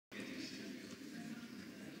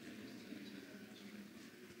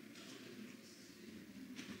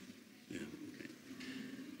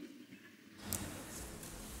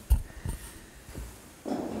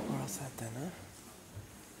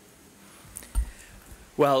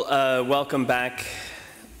Well, welcome back,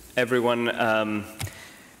 everyone.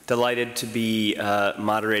 Delighted to be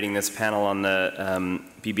moderating this panel on the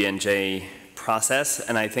BBNJ process,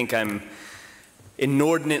 and I think I'm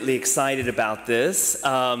inordinately excited about this,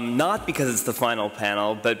 not because it's the final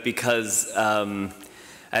panel, but because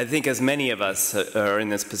I think as many of us are in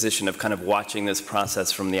this position of kind of watching this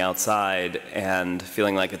process from the outside and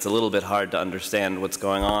feeling like it's a little bit hard to understand what's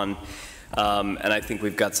going on. And I think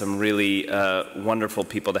we've got some really wonderful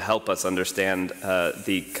people to help us understand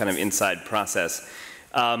the kind of inside process.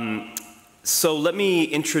 So let me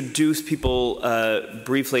introduce people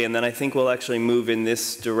briefly, and then I think we'll actually move in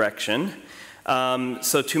this direction.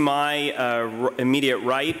 So to my immediate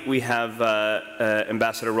right, we have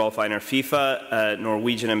Ambassador Rolf Einar Fife,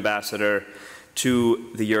 Norwegian ambassador to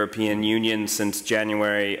the European Union since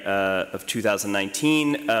January of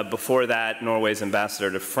 2019. Before that, Norway's ambassador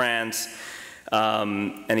to France,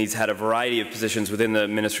 and he's had a variety of positions within the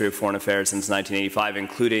Ministry of Foreign Affairs since 1985,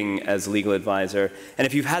 including as legal advisor. And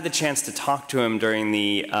if you've had the chance to talk to him during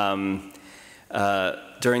the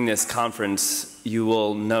during this conference, you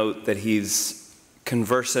will note that he's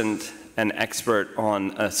conversant and expert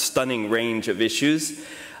on a stunning range of issues.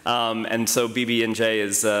 And so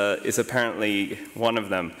BBNJ is apparently one of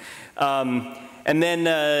them. And then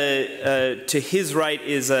to his right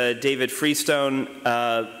is David Freestone,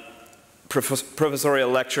 professorial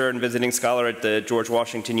lecturer and visiting scholar at the George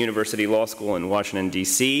Washington University Law School in Washington,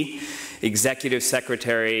 D.C., executive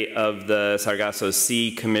secretary of the Sargasso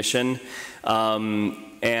Sea Commission,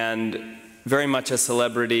 and very much a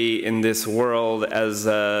celebrity in this world as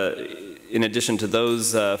in addition to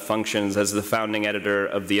those functions, as the founding editor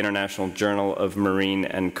of the International Journal of Marine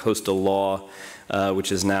and Coastal Law,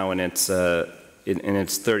 which is now in its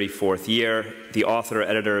 34th year, the author,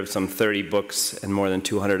 editor of some 30 books and more than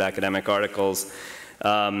 200 academic articles,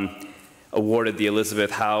 awarded the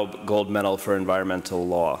Elizabeth Howe Gold Medal for Environmental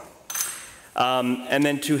Law. And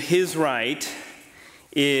then to his right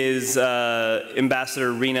is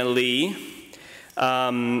Ambassador Rena Lee,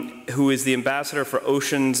 who is the Ambassador for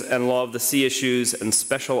Oceans and Law of the Sea Issues and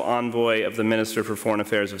Special Envoy of the Minister for Foreign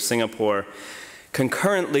Affairs of Singapore,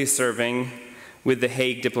 concurrently serving with the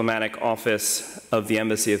Hague Diplomatic Office of the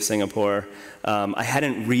Embassy of Singapore. I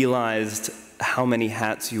hadn't realized how many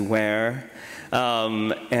hats you wear,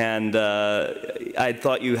 and I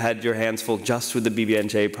thought you had your hands full just with the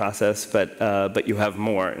BBNJ process, but you have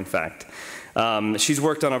more, in fact. She's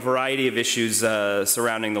worked on a variety of issues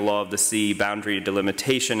surrounding the law of the sea, boundary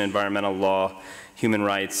delimitation, environmental law, human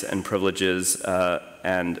rights and privileges,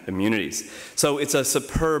 and immunities. So it's a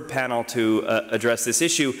superb panel to address this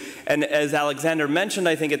issue. And as Alexander mentioned,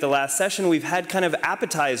 I think at the last session, we've had kind of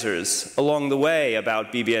appetizers along the way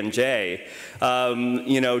about BBNJ.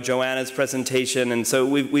 You know, Joanna's presentation, and so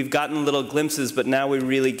we've gotten little glimpses, but now we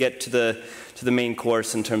really get to the main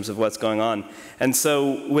course in terms of what's going on. And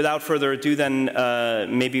so without further ado then,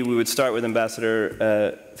 maybe we would start with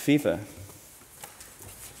Ambassador Fife.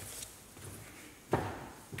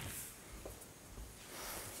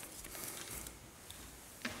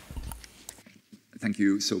 Thank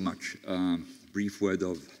you so much. Brief word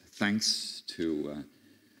of thanks to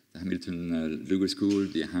the Hamilton Luger School,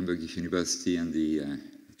 the Hamburg University, and the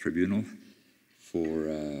Tribunal for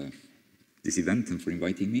this event and for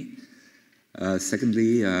inviting me.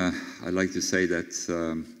 Secondly, I'd like to say that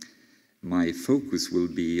my focus will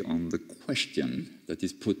be on the question that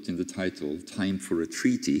is put in the title, Time for a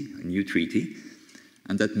Treaty, a New Treaty,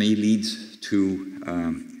 and that may lead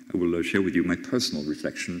to I will share with you my personal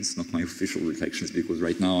reflections, not my official reflections, because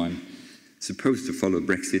right now I'm supposed to follow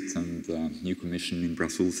Brexit and new commission in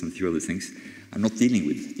Brussels and a few other things. I'm not dealing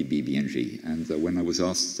with the BBNJ. And when I was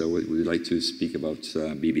asked, would you like to speak about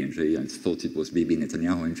BBNJ, I thought it was Bibi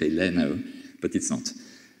Netanyahu and Jay Leno, but it's not.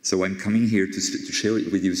 So I'm coming here to share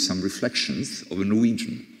with you some reflections of a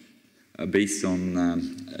Norwegian based on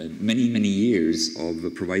many, many years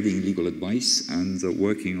of providing legal advice and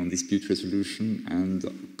working on dispute resolution and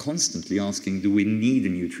constantly asking, do we need a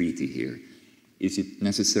new treaty here? Is it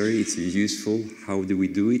necessary? Is it useful? How do we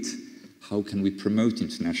do it? How can we promote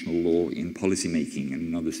international law in policy making and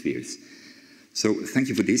in other spheres? So thank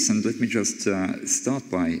you for this, and let me just start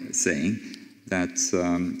by saying that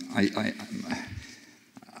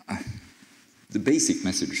the basic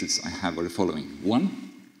messages I have are the following. One,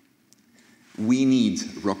 we need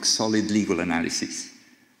rock-solid legal analysis.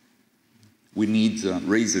 We need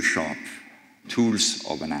razor-sharp tools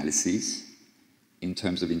of analysis in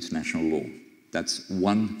terms of international law. That's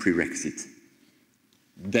one prerequisite.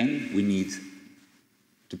 Then we need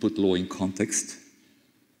to put law in context.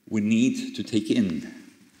 We need to take in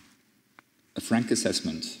a frank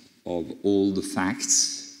assessment of all the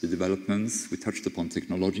facts, the developments. We touched upon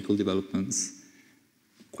technological developments.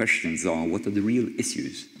 Questions are, what are the real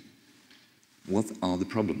issues? What are the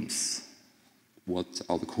problems? What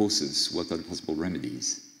are the causes? What are the possible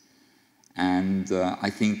remedies? And I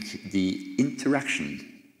think the interaction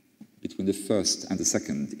between the first and the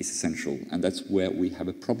second is essential, and that's where we have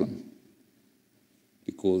a problem.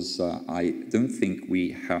 Because I don't think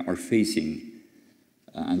we are facing,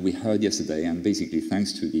 and we heard yesterday, and basically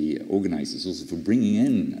thanks to the organizers also for bringing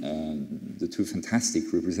in the two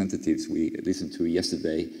fantastic representatives we listened to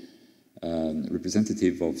yesterday,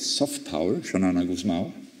 representative of soft power, Shanana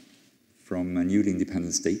Guzmao, from a newly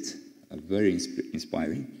independent state, very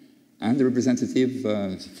inspiring, and the representative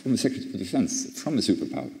from the Secretary of Defense, from a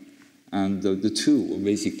superpower. And the two are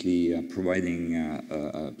basically providing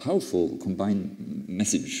a powerful combined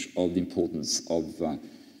message of the importance of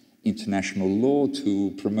international law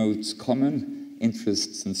to promote common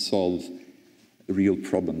interests and solve real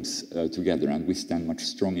problems together. And we stand much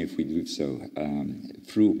stronger if we do so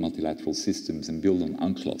through multilateral systems and build on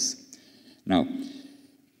UNCLOS. Now,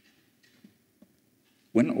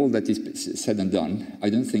 when all that is said and done, I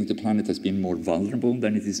don't think the planet has been more vulnerable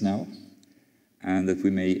than it is now, and that we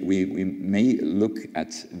may look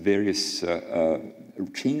at various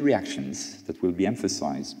chain reactions that will be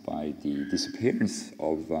emphasized by the disappearance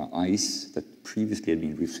of ice that previously had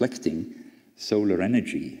been reflecting solar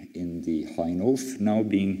energy in the high north, now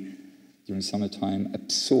being, during summertime,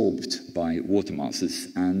 absorbed by water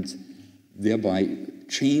masses, and thereby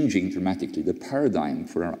changing dramatically the paradigm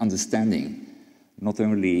for our understanding not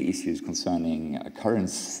only issues concerning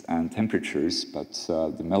currents and temperatures, but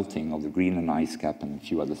the melting of the Greenland ice cap and a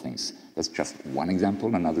few other things. That's just one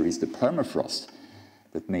example. Another is the permafrost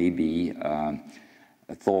that may be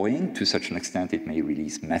thawing to such an extent it may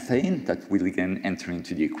release methane that will again enter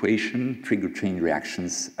into the equation, trigger chain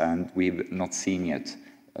reactions, and we've not seen yet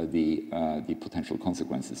the potential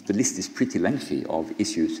consequences. The list is pretty lengthy of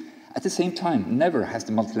issues. At the same time, never has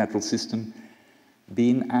the multilateral system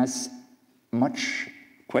been as much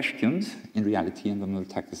questioned in reality and under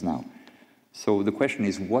attack as now. So the question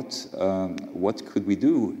is, what could we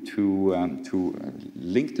do to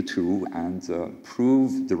link the two and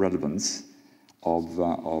prove the relevance of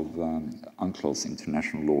UNCLOS,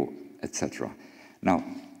 international law, etc. Now,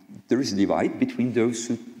 there is a divide between those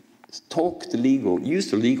who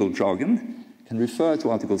use the legal jargon, can refer to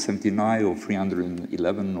Article 79 or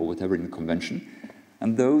 311 or whatever in the Convention,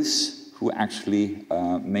 and those who actually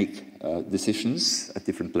make decisions at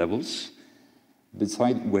different levels,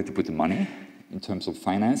 decide where to put the money in terms of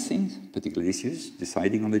financing particular issues,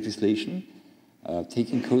 deciding on legislation,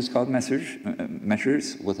 taking Coast Guard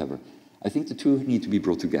measures, whatever. I think the two need to be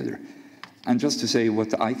brought together. And just to say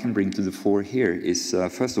what I can bring to the fore here is,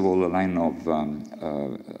 first of all, a line of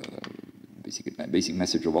basic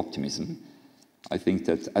message of optimism. I think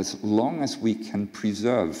that as long as we can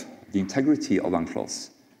preserve the integrity of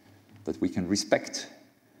UNCLOS, that we can respect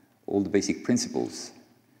all the basic principles,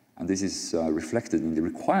 and this is reflected in the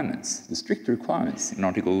requirements, the strict requirements in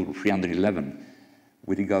Article 311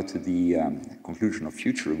 with regard to the conclusion of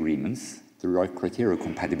future agreements, the right criteria of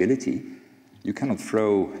compatibility. You cannot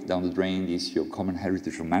throw down the drain the issue of common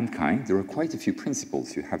heritage of mankind. There are quite a few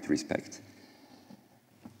principles you have to respect.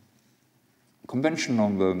 Convention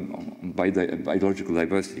on Biological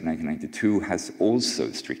Diversity 1992 has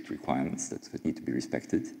also strict requirements that need to be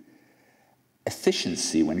respected.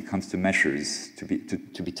 Efficiency when it comes to measures to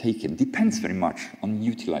be taken depends very much on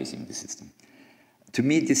utilizing the system. To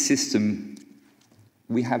me, this system,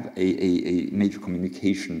 we have a major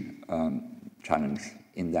communication challenge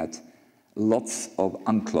in that lots of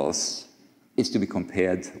UNCLOS is to be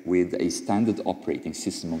compared with a standard operating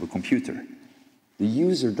system of a computer. The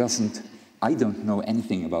user doesn't, I don't know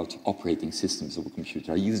anything about operating systems of a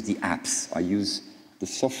computer. I use the apps, I use the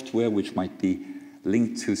software which might be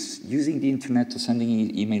linked to using the internet or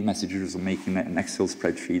sending email messages or making an Excel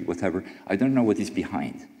spreadsheet, whatever. I don't know what is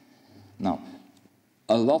behind. Now,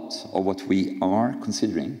 a lot of what we are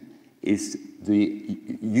considering is the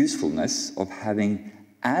usefulness of having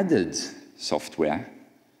added software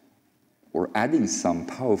or adding some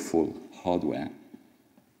powerful hardware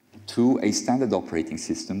to a standard operating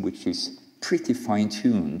system which is pretty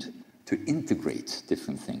fine-tuned to integrate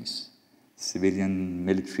different things. Civilian,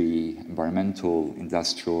 military, environmental,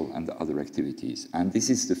 industrial, and other activities. And this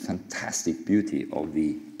is the fantastic beauty of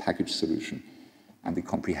the package solution and the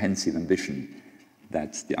comprehensive ambition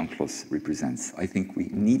that the UNCLOS represents. I think we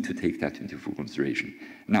need to take that into full consideration.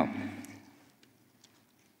 Now,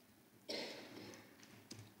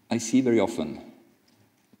 I see very often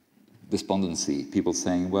despondency, people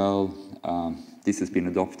saying, well, this has been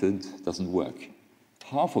adopted, doesn't work.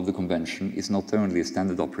 Half of the convention is not only a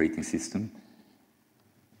standard operating system,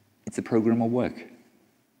 it's a program of work.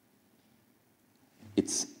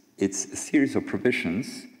 It's a series of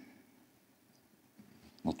provisions,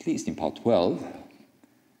 not least in Part 12,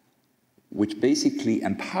 which basically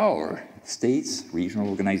empower states, regional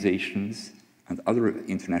organizations, and other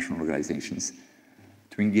international organizations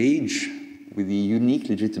to engage with the unique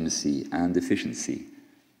legitimacy and efficiency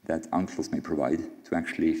that UNCLOS may provide to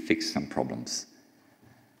actually fix some problems.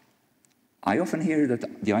 I often hear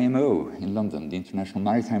that the IMO in London, the International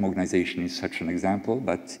Maritime Organization, is such an example,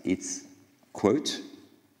 but it's, quote,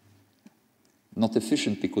 not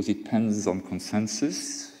efficient because it depends on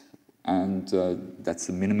consensus, and that's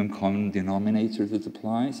the minimum common denominator that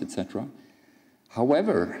applies, etc.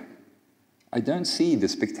 However, I don't see the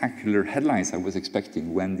spectacular headlines I was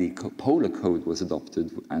expecting when the Polar Code was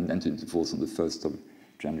adopted and entered into force on the 1st of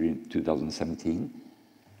January 2017.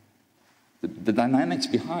 The dynamics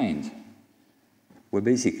behind were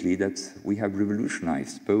basically that we have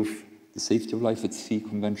revolutionized both the Safety of Life at Sea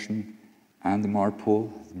Convention and the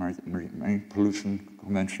MARPOL, the Marine Pollution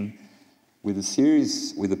Convention, with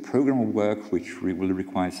a program of work which will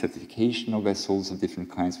require certification of vessels of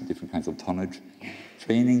different kinds of tonnage,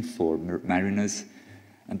 training for mariners,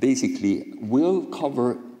 and basically will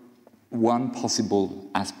cover one possible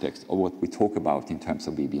aspect of what we talk about in terms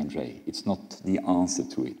of BBNJ. It's not the answer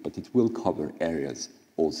to it, but it will cover areas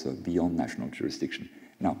also beyond national jurisdiction.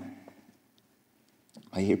 Now,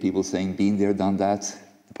 I hear people saying, been there, done that,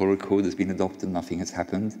 the Polar Code has been adopted, nothing has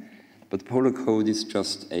happened. But the Polar Code is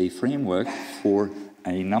just a framework for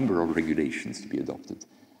a number of regulations to be adopted.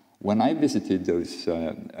 When I visited those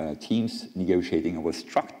teams negotiating, I was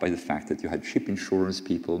struck by the fact that you had ship insurance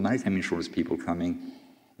people, maritime insurance people coming,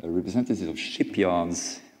 representatives of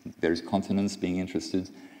shipyards, various continents being interested.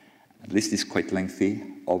 The list is quite lengthy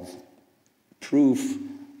of proof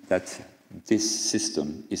that this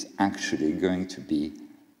system is actually going to be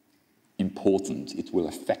important. It will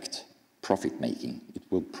affect profit-making. It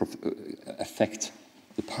will affect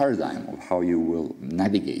the paradigm of how you will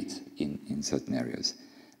navigate in certain areas.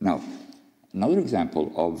 Now, another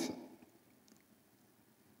example of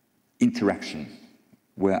interaction,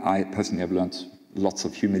 where I personally have learned lots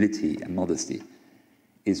of humility and modesty,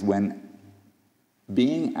 is when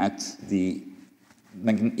being at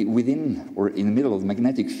within or in the middle of the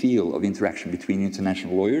magnetic field of interaction between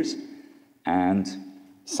international lawyers and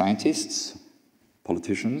scientists,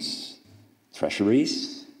 politicians,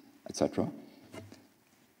 treasuries, etc.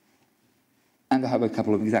 And I have a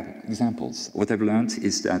couple of examples. What I've learned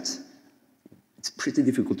is that it's pretty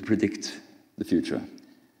difficult to predict the future.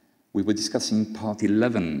 We were discussing Part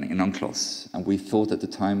 11 in UNCLOS, and we thought at the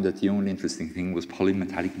time that the only interesting thing was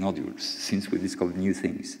polymetallic nodules, since we discovered new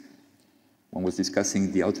things. One was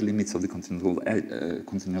discussing the outer limits of the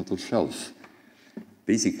continental shelf.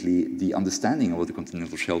 Basically, the understanding of what the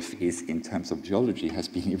continental shelf is in terms of geology has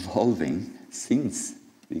been evolving since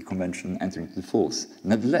the convention entered into force.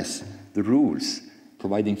 Nevertheless, the rules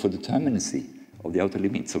providing for determinacy of the outer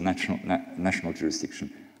limits of national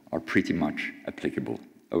jurisdiction are pretty much applicable.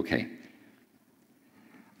 Okay.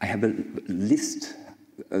 I have a list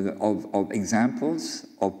of examples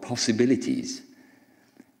of possibilities.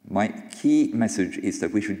 My key message is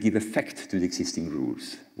that we should give effect to the existing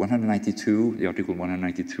rules. 192, the Article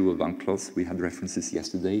 192 of UNCLOS, we had references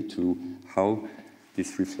yesterday to how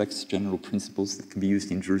this reflects general principles that can be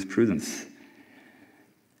used in jurisprudence.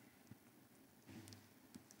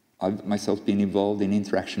 I've myself been involved in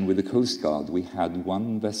interaction with the Coast Guard. We had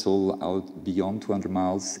one vessel out beyond 200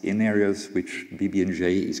 miles in areas which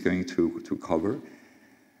BBNJ is going to cover,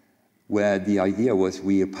 where the idea was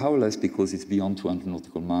we are powerless because it's beyond 200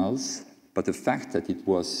 nautical miles, but the fact that it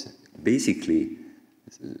was basically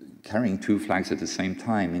carrying two flags at the same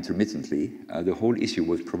time intermittently, the whole issue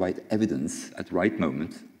was provide evidence at the right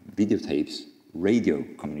moment, videotapes, radio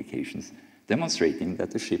communications, demonstrating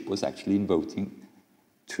that the ship was actually invoking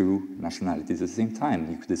two nationalities at the same time.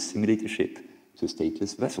 You could assimilate a ship to a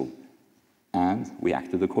stateless vessel, and we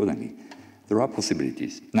acted accordingly. There are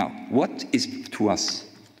possibilities. Now, what is to us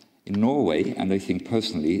in Norway, and I think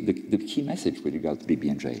personally, the key message with regard to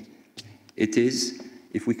BBNJ, it is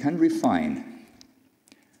if we can refine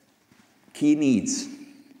key needs,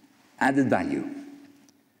 added value,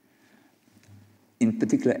 in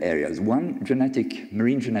particular areas. One,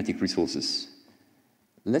 marine genetic resources.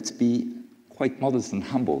 Let's be quite modest and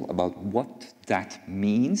humble about what that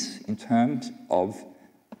means in terms of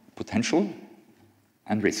potential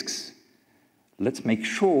and risks. Let's make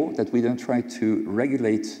sure that we don't try to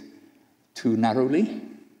regulate too narrowly,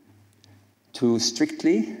 too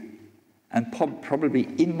strictly and probably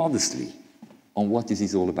immodestly on what this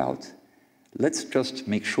is all about. Let's just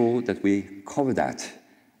make sure that we cover that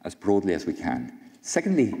as broadly as we can.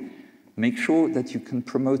 Secondly, make sure that you can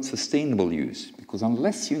promote sustainable use, because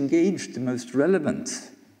unless you engage the most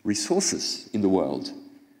relevant resources in the world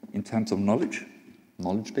in terms of knowledge,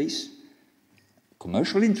 knowledge base,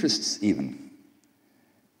 commercial interests even,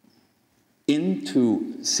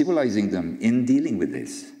 into civilizing them in dealing with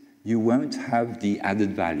this, you won't have the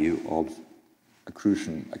added value of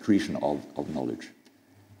accretion of knowledge.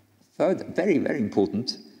 Third, very, very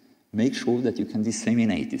important, make sure that you can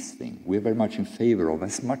disseminate this thing. We're very much in favor of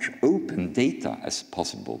as much open data as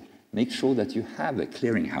possible. Make sure that you have a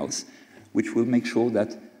clearinghouse which will make sure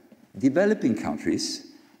that developing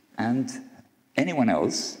countries and anyone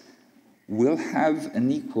else will have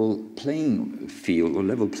an equal playing field or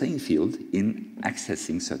level playing field in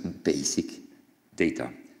accessing certain basic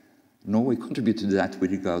data. Norway contributed to that with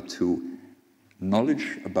regard to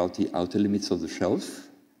knowledge about the outer limits of the shelf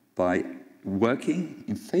by working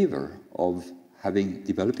in favor of having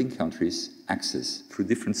developing countries access through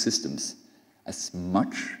different systems as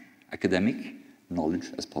much academic knowledge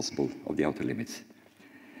as possible of the outer limits.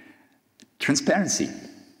 Transparency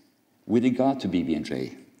with regard to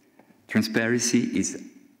BBNJ. Transparency is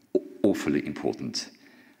awfully important.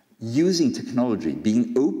 Using technology,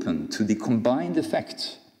 being open to the combined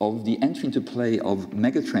effect of the entry into play of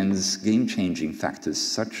megatrends, game-changing factors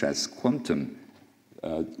such as quantum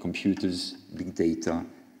computers, big data,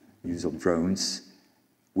 use of drones,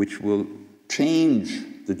 which will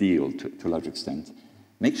change the deal to a large extent.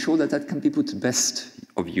 Make sure that that can be put to best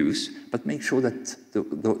of use, but make sure that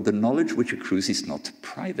the knowledge which accrues is not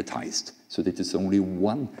privatized, so that it's only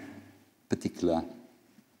one particular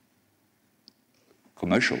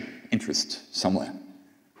commercial interest somewhere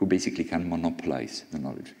who basically can monopolize the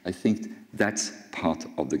knowledge. I think that's part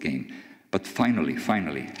of the game. But finally,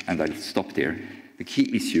 and I'll stop there, the key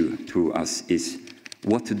issue to us is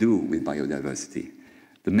what to do with biodiversity.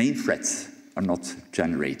 The main threats are not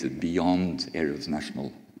generated beyond areas of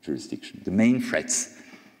national jurisdiction. The main threats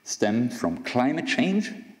stem from climate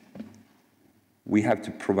change. We have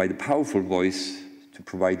to provide a powerful voice to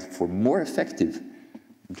provide for more effective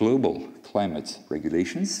global climate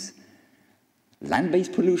regulations.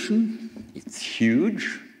 Land-based pollution, it's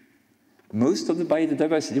huge. Most of the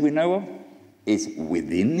biodiversity we know of is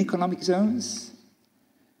within economic zones.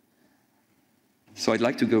 So I'd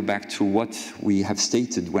like to go back to what we have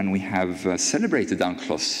stated when we have celebrated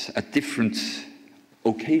UNCLOS at different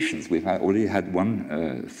occasions. We've already had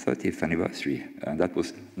one 30th anniversary, and that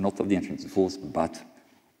was not of the entrance into force, but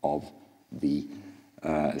of the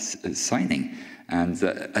signing. And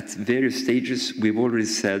at various stages, we've already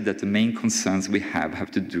said that the main concerns we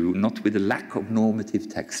have to do not with the lack of normative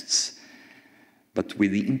texts, but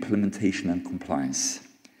with the implementation and compliance.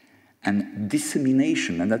 And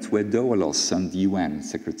dissemination, and that's where DOALOS and the UN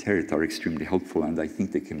Secretariat are extremely helpful, and I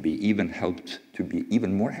think they can be even helped to be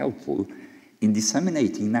even more helpful in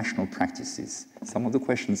disseminating national practices. Some of the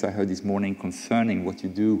questions I heard this morning concerning what you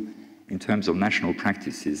do in terms of national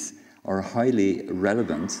practices are highly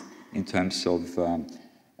relevant in terms of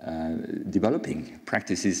developing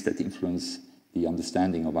practices that influence the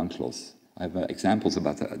understanding of UNCLOS. I have examples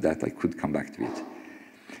about that. I could come back to it.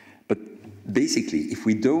 But basically, if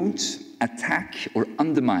we don't attack or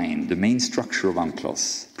undermine the main structure of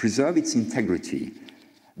UNCLOS, preserve its integrity,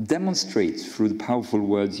 demonstrate through the powerful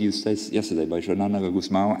words used yesterday by Joanna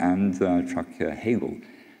Guzmão and Chuck Hagel,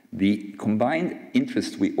 the combined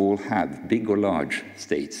interest we all have, big or large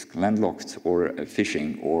states, landlocked or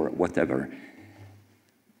fishing or whatever,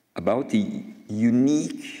 about the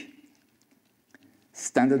unique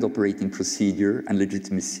standard operating procedure and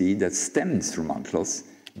legitimacy that stems from UNCLOS,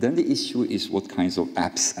 then the issue is what kinds of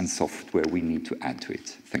apps and software we need to add to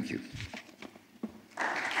it. Thank you.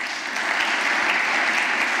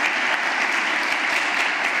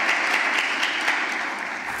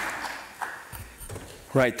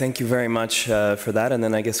 Right, thank you very much for that, and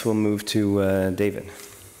then I guess we'll move to David.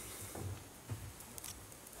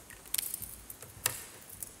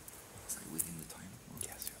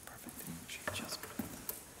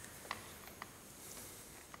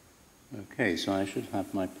 Okay, so I should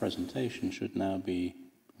have my presentation should now be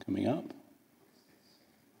coming up.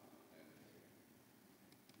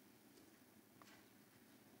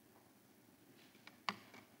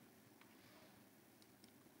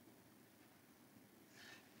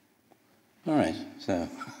 All right, so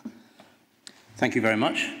thank you very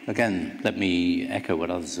much. Again, let me echo what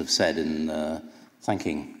others have said in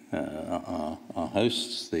thanking our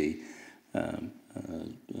hosts, the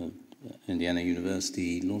Indiana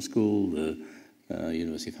University Law School, the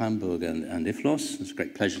University of Hamburg, and IFLOS. It's a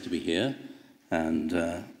great pleasure to be here. And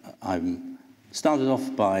I'm started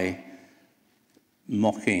off by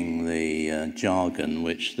mocking the jargon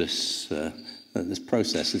which this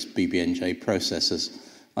process, this BBNJ process, has.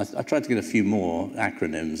 I tried to get a few more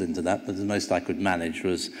acronyms into that, but the most I could manage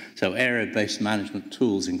was, so area-based management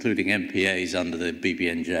tools, including MPAs under the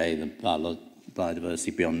BBNJ, the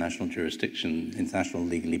Biodiversity Beyond National Jurisdiction, international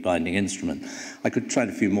legally binding instrument. I could try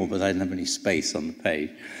a few more, but I didn't have any space on the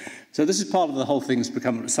page. So this is part of the whole thing's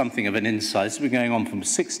become something of an insight. It's been going on for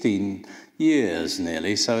 16 years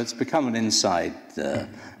nearly, so it's become an inside,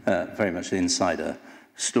 very much an insider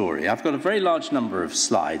story. I've got a very large number of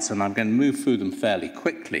slides, and I'm going to move through them fairly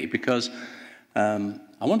quickly because I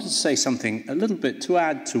wanted to say something a little bit to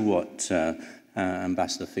add to what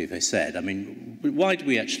Ambassador Fife said. I mean, why do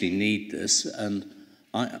we actually need this? And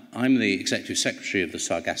I'm the Executive Secretary of the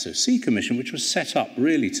Sargasso Sea Commission, which was set up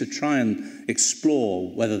really to try and explore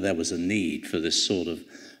whether there was a need for this sort of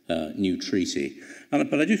new treaty.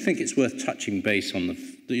 But I do think it's worth touching base on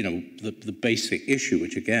the basic issue,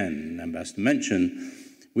 which again, Ambassador mentioned.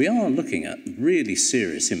 We are looking at really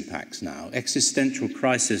serious impacts now. Existential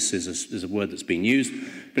crisis is a word that's been used,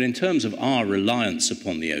 but in terms of our reliance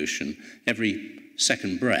upon the ocean, every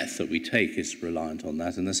second breath that we take is reliant on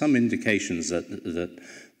that. And there's some indications that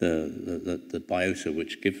the biota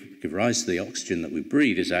which give rise to the oxygen that we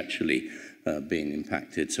breathe is actually being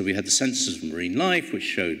impacted. So we had the census of marine life, which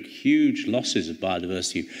showed huge losses of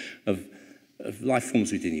biodiversity of life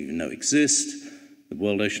forms we didn't even know exist. The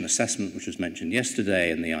World Ocean Assessment, which was mentioned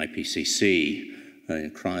yesterday, and the IPCC,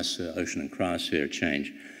 Ocean and Cryosphere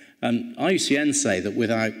Change. And IUCN say that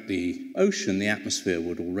without the ocean, the atmosphere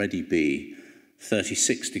would already be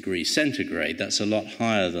 36 degrees centigrade. That's a lot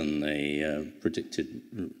higher than the predicted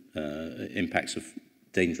impacts of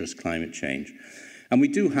dangerous climate change. And we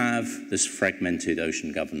do have this fragmented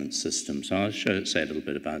ocean governance system. So I'll say a little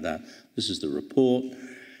bit about that. This is the report.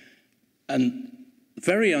 And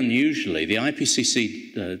very unusually, the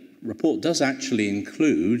IPCC report does actually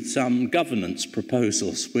include some governance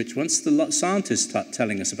proposals, which once the scientists start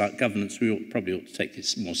telling us about governance, we probably ought to take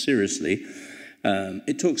this more seriously.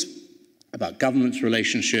 It talks about governance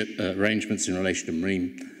arrangements in relation to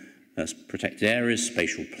marine protected areas,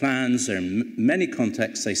 spatial plans. They're in many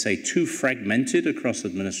contexts, they say, too fragmented across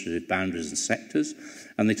administrative boundaries and sectors.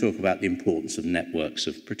 And they talk about the importance of networks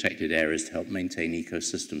of protected areas to help maintain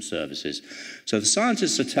ecosystem services. So the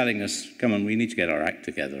scientists are telling us, come on, we need to get our act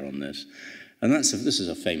together on this. And this is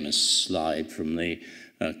a famous slide from the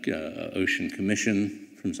Ocean Commission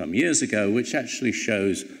from some years ago, which actually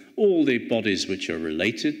shows all the bodies which are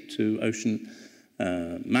related to ocean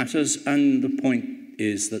matters. And the point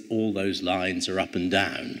is that all those lines are up and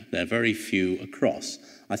down. There are very few across.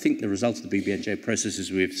 I think the result of the BBNJ process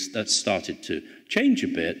is that's started to change a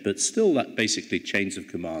bit, but still that basically chains of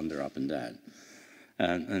command are up and down.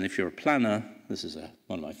 And if you're a planner, this is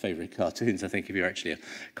one of my favorite cartoons, I think if you're actually a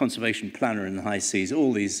conservation planner in the high seas,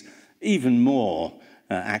 all these even more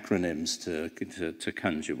acronyms to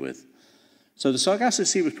conjure with. So the Sargasso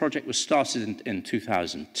Sea project was started in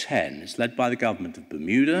 2010. It's led by the government of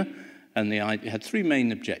Bermuda, and it had three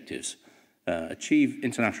main objectives. Achieve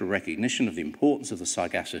international recognition of the importance of the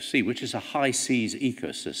Sargasso Sea, which is a high seas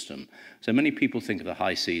ecosystem. So many people think of the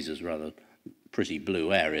high seas as rather pretty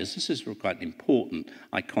blue areas. This is quite an important,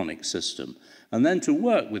 iconic system. And then to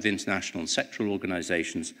work with international and sectoral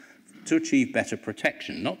organizations to achieve better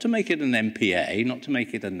protection, not to make it an MPA, not to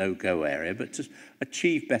make it a no-go area, but to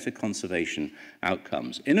achieve better conservation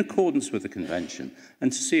outcomes in accordance with the convention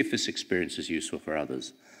and to see if this experience is useful for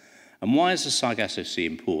others. And why is the Sargasso Sea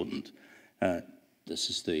important? This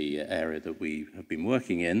is the area that we have been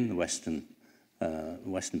working in, the western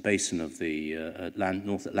basin of the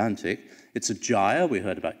North Atlantic. It's a gyre. We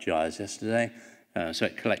heard about gyres yesterday. So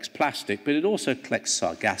it collects plastic, but it also collects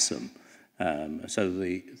sargassum. So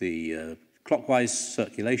the clockwise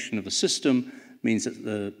circulation of the system means that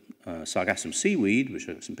the sargassum seaweed, which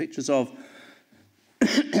I've got some pictures of,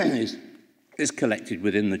 is collected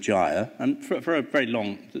within the gyre. And for a very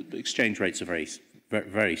long, the exchange rates are very,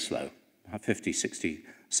 very slow. 50, 60,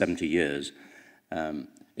 70 years.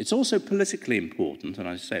 It's also politically important, and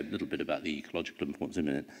I'll say a little bit about the ecological importance in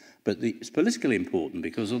a minute, but it's politically important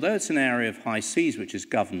because although it's an area of high seas which is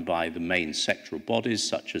governed by the main sectoral bodies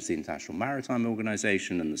such as the International Maritime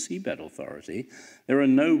Organization and the Seabed Authority, there are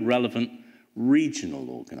no relevant regional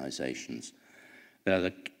organizations.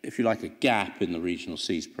 They're, if you like, a gap in the Regional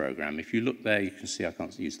Seas Programme. If you look there, you can see, I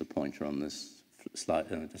can't use the pointer on this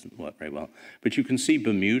slide, it doesn't work very well. But you can see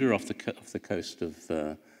Bermuda off the coast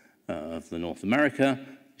of North America.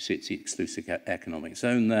 You see it's the exclusive economic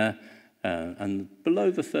zone there. And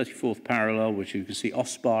below the 34th parallel, which you can see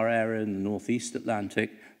Osbar area in the northeast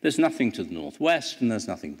Atlantic, there's nothing to the northwest, and there's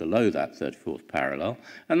nothing below that 34th parallel.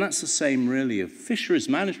 And that's the same, really, of fisheries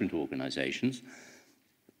management organizations.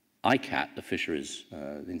 ICAT, the fisheries,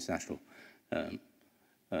 the international, I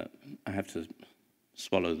have to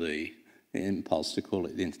swallow the impulse to call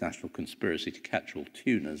it the International Conspiracy to Catch All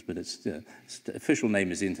Tunas, but its the official name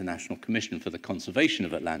is the International Commission for the Conservation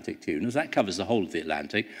of Atlantic Tunas. That covers the whole of the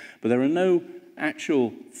Atlantic, but there are no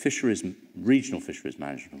actual fisheries, regional fisheries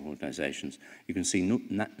management organizations. You can see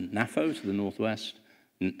NAFO to the northwest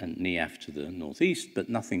and NIAF to the northeast, but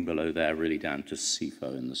nothing below there, really down to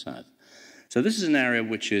CIFO in the south. So this is an area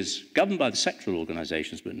which is governed by the sectoral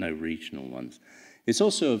organizations, but no regional ones. It's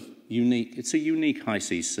also unique, it's a unique high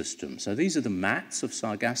seas system. So these are the mats of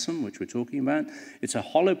Sargassum, which we're talking about. It's a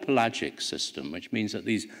holopelagic system, which means that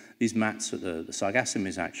these mats, the Sargassum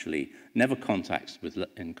is actually never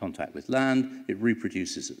in contact with land. It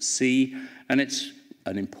reproduces at sea, and it's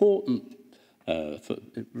an important,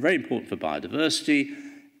 very important for biodiversity,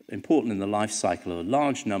 important in the life cycle of a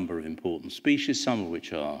large number of important species, some of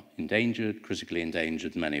which are endangered, critically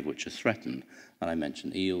endangered, many of which are threatened. And I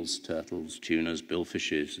mentioned eels, turtles, tunas,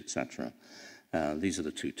 billfishes, etc. These are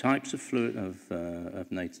the two types of fluid of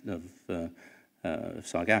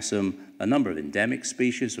Sargassum. A number of endemic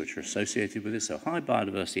species which are associated with it. So high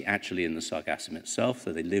biodiversity actually in the Sargassum itself,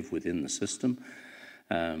 so they live within the system.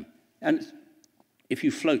 And if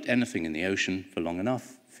you float anything in the ocean for long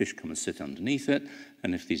enough, fish come and sit underneath it.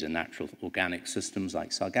 And if these are natural organic systems like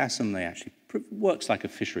Sargassum, they actually works like a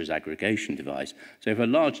fisheries aggregation device. So you have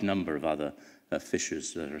a large number of other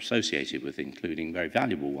fishes that are associated with it, including very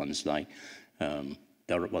valuable ones like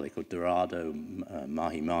what they call dorado,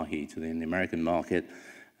 mahi-mahi in the American market,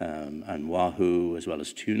 and wahoo, as well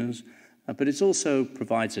as tunas. But it also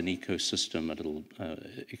provides an ecosystem, a little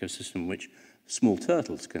ecosystem which small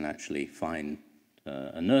turtles can actually find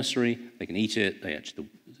a nursery. They can eat it. They actually,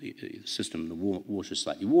 the system, the water is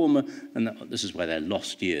slightly warmer, and this is where their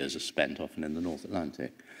lost years are spent, often in the North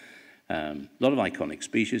Atlantic. A lot of iconic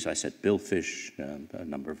species. I said billfish, a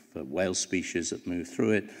number of whale species that move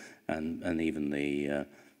through it, and even the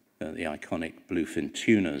iconic bluefin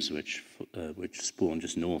tunas, which spawn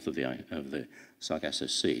just north of the Sargasso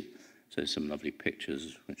Sea. So some lovely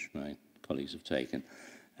pictures which my colleagues have taken.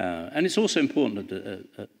 And it's also important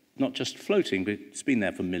that not just floating, but it's been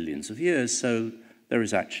there for millions of years, so there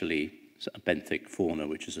is actually a benthic fauna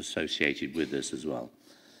which is associated with this as well.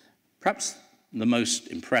 Perhaps the most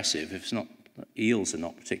impressive, if it's not, eels are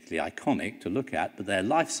not particularly iconic to look at, but their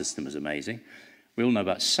life system is amazing. We all know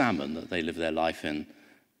about salmon, that they live their life in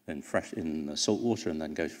salt water and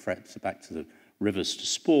then go back to the rivers to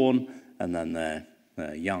spawn, and then their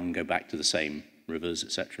young go back to the same rivers,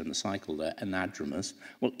 etc., in the cycle. They're anadromous.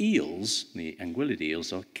 Well, eels, the anguillid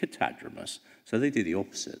eels, are catadromous, so they do the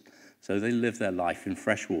opposite. So they live their life in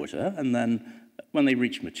fresh water, and then when they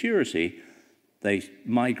reach maturity, they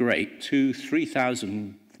migrate to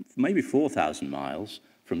 3,000, maybe 4,000 miles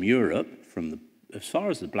from Europe, as far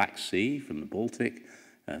as the Black Sea, from the Baltic,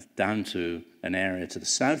 down to an area to the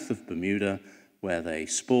south of Bermuda, where they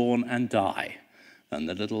spawn and die. And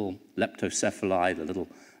the little leptocephali, the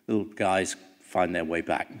little guys, find their way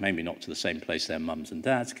back, maybe not to the same place their mums and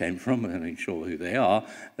dads came from. I'm not even sure who they are.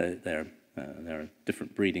 They're a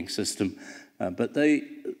different breeding system. But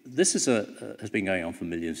this has been going on for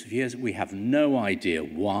millions of years. We have no idea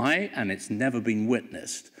why, and it's never been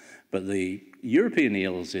witnessed. But the European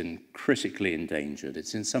eel is critically endangered.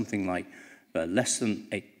 It's in something like less than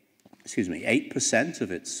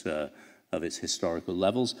 8% of its historical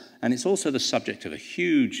levels. And it's also the subject of a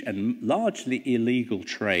huge and largely illegal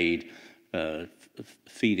trade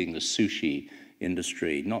feeding the sushi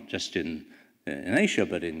industry, not just in Asia,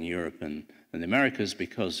 but in Europe and the Americas,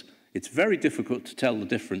 because it's very difficult to tell the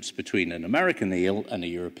difference between an American eel and a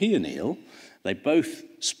European eel. They both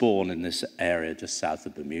spawn in this area just south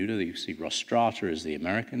of Bermuda. You see Rostrata is the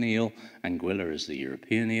American eel, Anguilla is the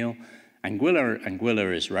European eel.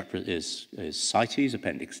 Anguilla is CITES,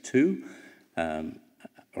 Appendix 2.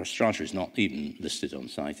 Rostrata is not even listed on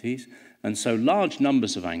CITES. And so large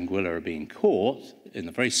numbers of anguilla are being caught in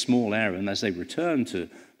a very small area, and as they return to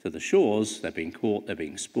the shores, they're being caught, they're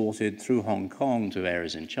being exported through Hong Kong to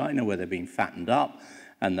areas in China where they're being fattened up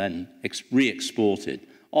and then re-exported,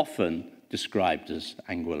 often described as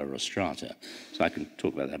Anguilla rostrata. So I can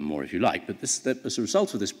talk about that more if you like, but as a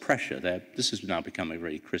result of this pressure, this has now become a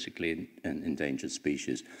very critically endangered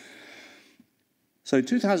species. So in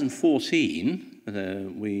 2014,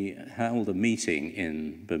 we held a meeting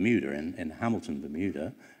in Bermuda, in Hamilton,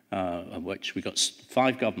 Bermuda, of which we got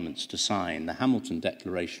 5 governments to sign the Hamilton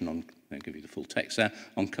Declaration on, I'll give you the full text there,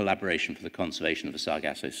 on collaboration for the conservation of the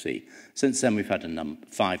Sargasso Sea. Since then, we've had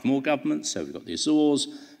 5 more governments, so we've got the Azores,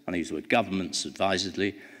 and I use the word governments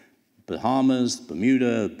advisedly, Bahamas,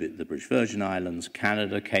 Bermuda, the British Virgin Islands,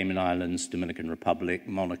 Canada, Cayman Islands, Dominican Republic,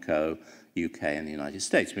 Monaco, UK, and the United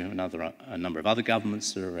States. We have a number of other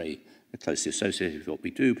governments that are very closely associated with what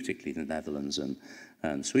we do, particularly the Netherlands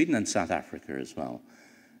and Sweden, and South Africa as well.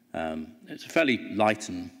 It's a fairly light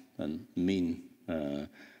and mean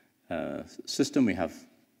system. We have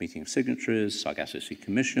meeting of signatories, Sargasso Sea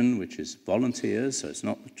Commission, which is volunteers, so it's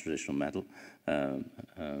not the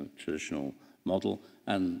traditional model,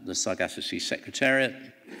 and the Sargasso Sea Secretariat,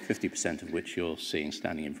 50% of which you're seeing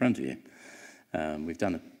standing in front of you. We've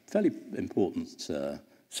done a fairly important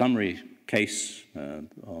summary case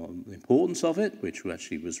on the importance of it, which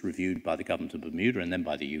actually was reviewed by the government of Bermuda and then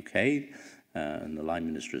by the UK, and the line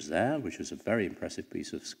ministers there, which was a very impressive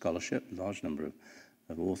piece of scholarship, a large number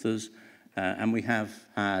of authors. And we have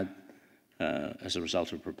had, as a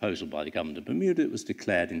result of a proposal by the government of Bermuda, it was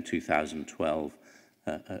declared in 2012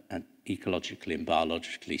 an ecologically and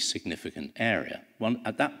biologically significant area.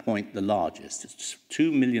 At that point, the largest. It's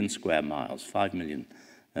 2 million square miles, 5 million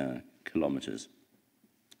kilometers.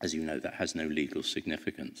 As you know, that has no legal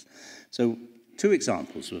significance. So 2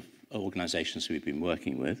 examples of organizations we've been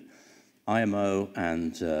working with, IMO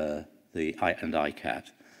and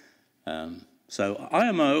ICAT. So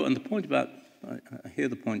IMO, and the point about, I hear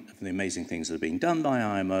the point of the amazing things that are being done by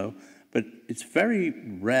IMO, but it's very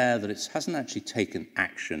rare that it hasn't actually taken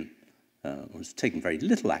action, or has taken very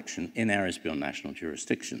little action in areas beyond national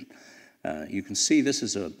jurisdiction. You can see this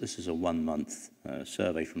is a 1-month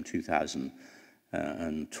survey from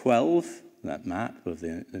 2012, that map of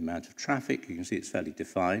the amount of traffic. You can see it's fairly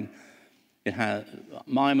defined.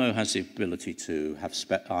 IMO has the ability to have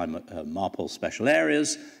MARPOL special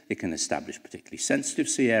areas. It can establish particularly sensitive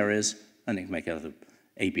sea areas, and it can make other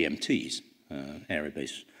ABMTs,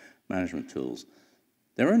 area-based management tools.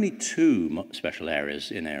 There are only 2 special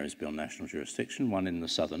areas in areas beyond national jurisdiction, one in the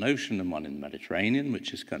Southern Ocean and one in the Mediterranean,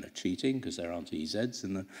 which is kind of cheating because there aren't EZs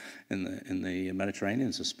in the Mediterranean.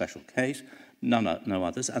 It's a special case. No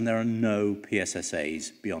others, and there are no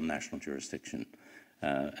PSSAs beyond national jurisdiction.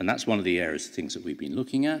 And that's one of the things that we've been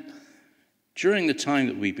looking at. During the time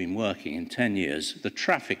that we've been working, in 10 years, the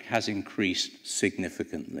traffic has increased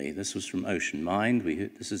significantly. This was from Ocean Mind.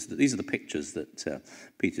 These are the pictures that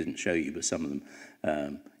Peter didn't show you, but some of them.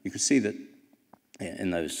 You can see that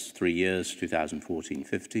in those 3 years, 2014,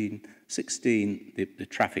 15, 16, the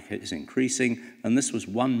traffic is increasing. And this was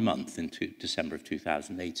 1 month into December of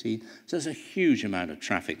 2018. So there's a huge amount of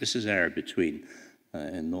traffic. This is area between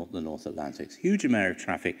in the North Atlantic. Huge amount of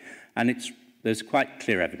traffic, and there's quite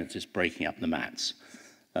clear evidence it's breaking up the mats,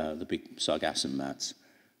 the big Sargasso mats.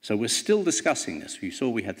 So we're still discussing this. You saw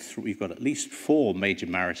we've got at least 4 major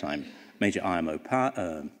IMO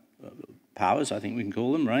powers, I think we can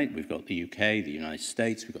call them, right? We've got the UK, the United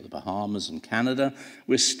States, we've got the Bahamas and Canada.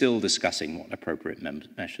 We're still discussing what appropriate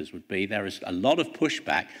measures would be. There is a lot of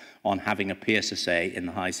pushback on having a PSSA in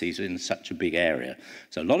the high seas in such a big area.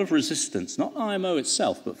 So a lot of resistance, not IMO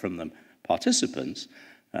itself, but from the participants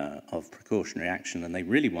of precautionary action, and they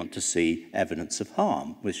really want to see evidence of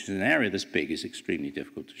harm, which in an area this big is extremely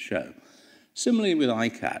difficult to show. Similarly with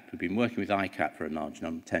ICAT, we've been working with ICAT for a large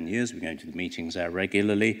number, 10 years. We're going to the meetings there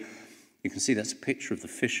regularly. You can see that's a picture of the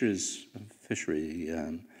fishery.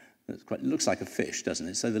 It looks like a fish, doesn't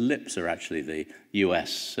it? So the lips are actually the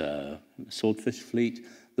US swordfish fleet.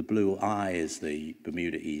 The blue eye is the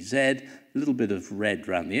Bermuda EZ. A little bit of red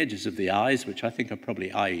around the edges of the eyes, which I think are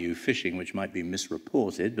probably IUU fishing, which might be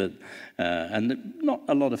misreported, but and not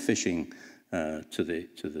a lot of fishing to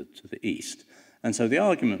the east. And so the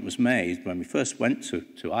argument was made when we first went to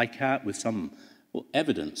ICAT with some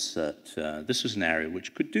evidence that this was an area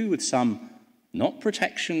which could do with some, not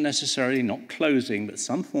protection necessarily, not closing, but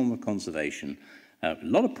some form of conservation. A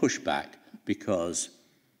lot of pushback because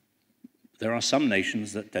there are some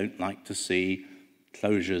nations that don't like to see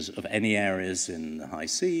closures of any areas in the high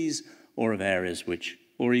seas or of areas which,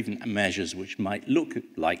 or even measures which might look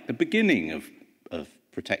like the beginning of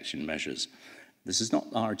protection measures. This is not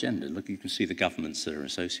our agenda. Look, you can see the governments that are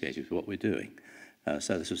associated with what we're doing.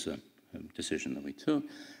 So this was a decision that we took.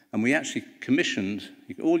 And we actually commissioned,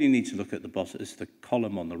 all you need to look at the bottom is the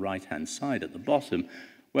column on the right-hand side at the bottom,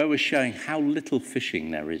 where we're showing how little fishing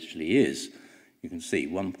there actually is. You can see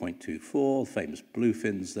 1.24, famous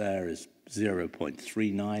bluefins there is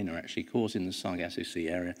 0.39 are actually caught in the Sargasso Sea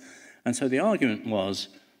area. And so the argument was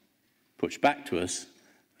pushed back to us.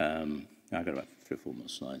 I've got about 3 or 4 more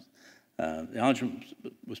slides. The argument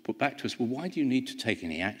was put back to us, well, why do you need to take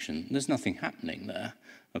any action? There's nothing happening there.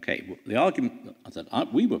 Okay, well, the argument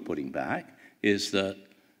that we were putting back is that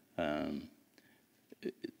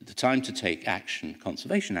the time to take action,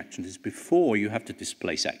 conservation action, is before you have to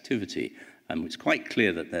displace activity. And it's quite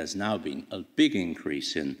clear that there's now been a big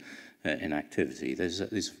increase in activity. This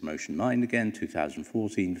is from Ocean Mine again,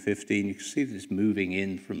 2014-15. You can see that it's moving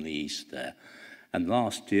in from the east there. And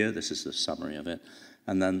last year, this is the summary of it,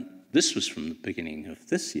 and then this was from the beginning of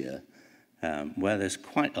this year, where there's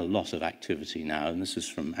quite a lot of activity now, and this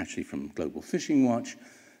is actually from Global Fishing Watch.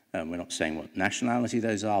 We're not saying what nationality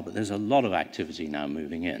those are, but there's a lot of activity now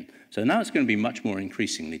moving in. So now it's going to be much more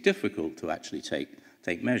increasingly difficult to actually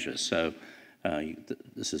take measures. So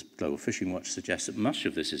this is Global Fishing Watch suggests that much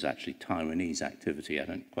of this is actually Taiwanese activity.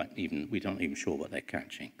 We don't even sure what they're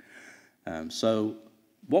catching. So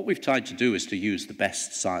what we've tried to do is to use the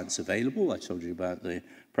best science available. I told you about the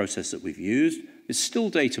process that we've used. It's still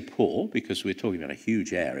data poor because we're talking about a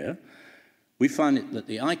huge area. We find that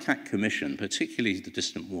the ICAT Commission, particularly the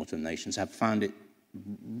distant water nations, have found it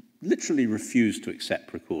literally refused to accept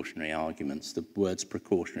precautionary arguments. The words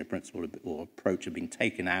precautionary principle or approach have been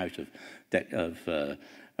taken out of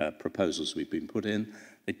proposals we've been put in.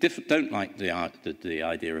 They don't like the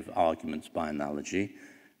idea of arguments by analogy.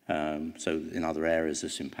 So in other areas,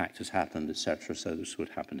 this impact has happened, etc. So this would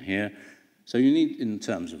happen here. So you need, in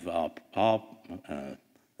terms of our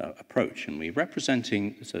approach, and we're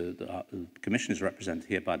representing, so the Commission is represented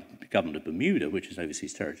here by the Government of Bermuda, which is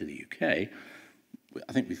overseas territory of the UK.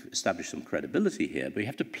 I think we've established some credibility here, but we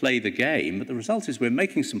have to play the game. But the result is we're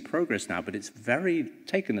making some progress now, but it's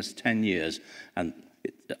taken us 10 years, and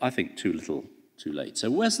I think too little, too late. So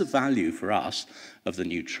where's the value for us of the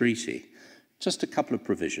new treaty? Just a couple of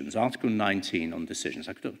provisions. Article 19 on decisions.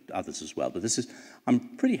 I could have others as well, but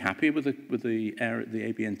I'm pretty happy with the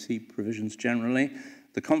ABNT provisions generally.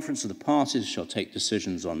 The Conference of the Parties shall take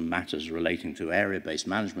decisions on matters relating to area-based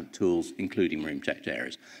management tools, including marine protected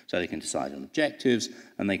areas. So they can decide on objectives,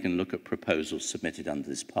 and they can look at proposals submitted under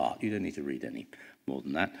this part. You don't need to read any more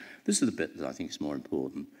than that. This is the bit that I think is more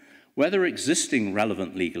important. Whether existing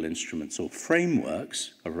relevant legal instruments or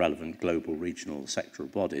frameworks of relevant global, regional, or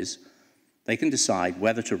sectoral bodies, they can decide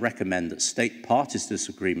whether to recommend that state parties to this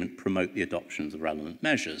agreement promote the adoption of the relevant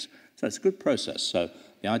measures. So it's a good process. So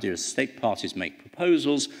the idea is state parties make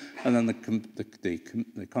proposals, and then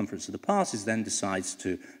the Conference of the Parties then decides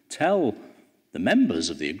to tell the members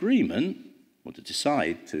of the agreement, or to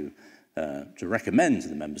decide to recommend to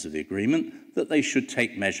the members of the agreement that they should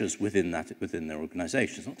take measures within their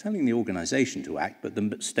organisation. It's not telling the organisation to act, but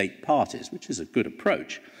the state parties, which is a good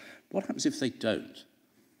approach. What happens if they don't?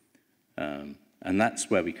 And that's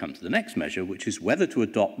where we come to the next measure, which is whether to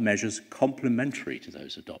adopt measures complementary to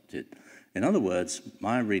those adopted. In other words,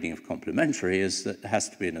 my reading of complementary is that it has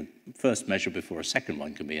to be in a first measure before a second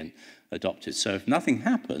one can be adopted. So if nothing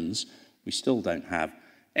happens, we still don't have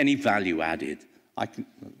any value added.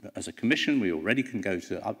 As a commission, we already can go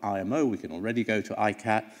to IMO, we can already go to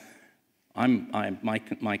ICAT.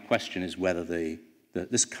 My question is whether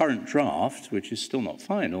this current draft, which is still not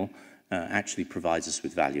final, actually provides us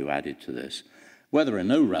with value added to this. Whether or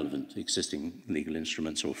no relevant existing legal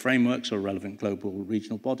instruments or frameworks or relevant global or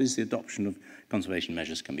regional bodies, the adoption of conservation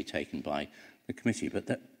measures can be taken by the committee. But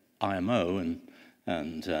that IMO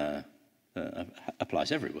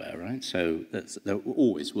applies everywhere, right? So there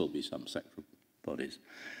always will be some sectoral bodies.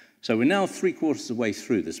 So we're now 3/4 of the way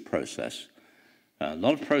through this process. A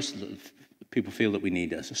lot of people feel that we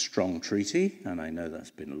need a strong treaty, and I know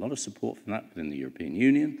there's been a lot of support for that within the European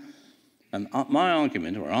Union. And my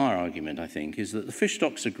argument, or our argument, I think, is that the Fish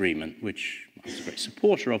Stocks Agreement, which I was a great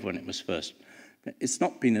supporter of when it was first, it's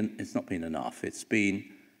not been enough.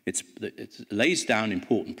 It lays down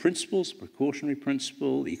important principles, precautionary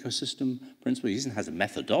principle, ecosystem principle. It even has a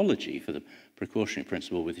methodology for the precautionary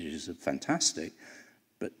principle, which is fantastic.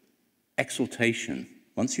 But exhortation,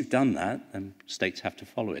 once you've done that, then states have to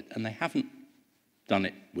follow it. And they haven't done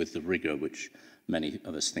it with the rigor which many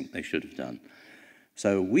of us think they should have done.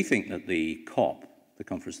 So we think that the COP, the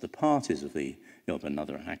Conference of the Parties of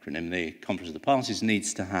another acronym, the Conference of the Parties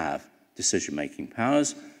needs to have decision-making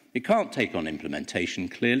powers. It can't take on implementation,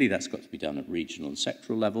 clearly. That's got to be done at regional and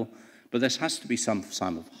sectoral level. But there has to be some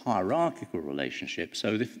kind of hierarchical relationship.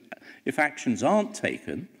 So if actions aren't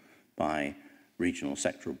taken by regional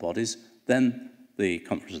sectoral bodies, then the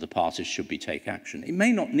Conference of the Parties should take action. It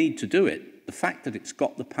may not need to do it. The fact that it's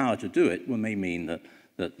got the power to do it may mean that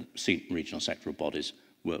regional sectoral bodies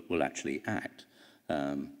will actually act.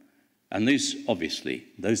 And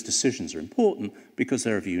those decisions are important because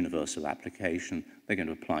they're of universal application. They're going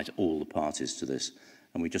to apply to all the parties to this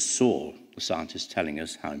And we just saw the scientists telling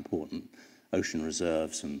us how important ocean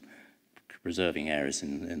reserves and preserving areas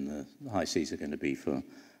in the high seas are going to be for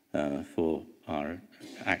our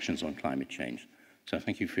actions on climate change. So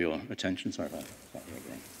thank you for your attention. Sorry about that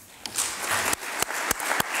again.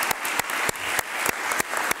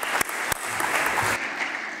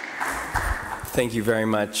 Thank you very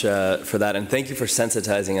much for that, and thank you for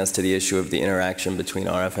sensitizing us to the issue of the interaction between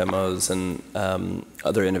RFMOs and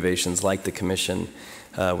other innovations like the Commission,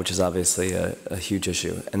 which is obviously a huge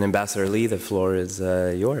issue. And Ambassador Lee, the floor is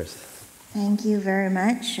yours. Thank you very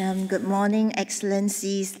much. Good morning,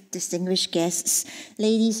 Excellencies, distinguished guests.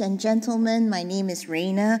 Ladies and gentlemen, my name is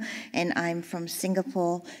Rena, and I'm from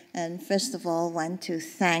Singapore. And first of all, I want to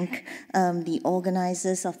thank the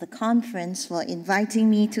organizers of the conference for inviting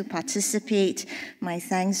me to participate. My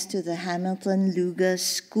thanks to the Hamilton Luger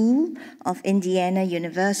School of Indiana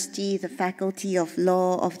University, the Faculty of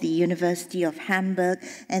Law of the University of Hamburg,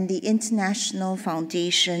 and the International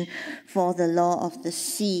Foundation for the Law of the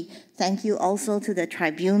Sea. Thank you also to the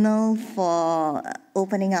tribunal for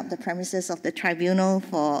opening up the premises of the tribunal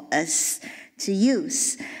for us to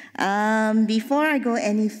use. Before I go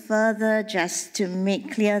any further, just to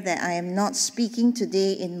make clear that I am not speaking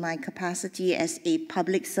today in my capacity as a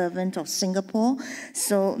public servant of Singapore,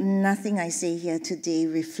 so nothing I say here today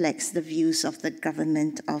reflects the views of the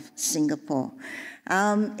government of Singapore.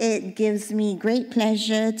 It gives me great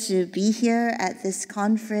pleasure to be here at this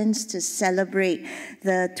conference to celebrate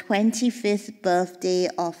the 25th birthday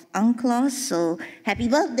of UNCLOS. So happy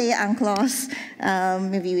birthday, UNCLOS.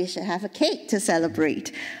 Maybe we should have a cake to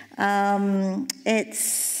celebrate.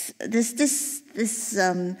 It's this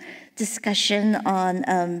discussion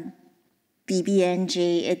on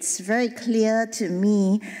BBNJ, it's very clear to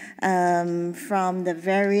me from the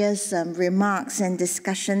various remarks and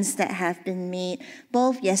discussions that have been made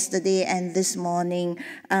both yesterday and this morning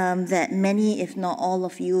that many, if not all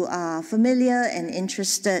of you, are familiar and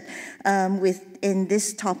interested in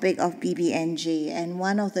this topic of BBNJ. And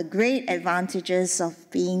one of the great advantages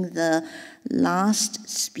of being the last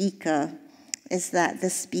speaker is that the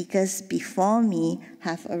speakers before me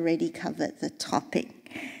have already covered the topic.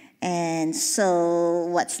 And so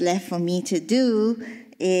what's left for me to do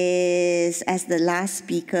is, as the last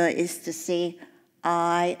speaker, is to say,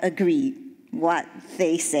 I agree what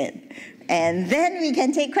they said. And then we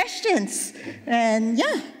can take questions. And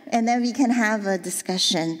then we can have a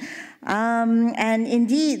discussion. And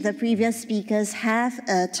indeed, the previous speakers have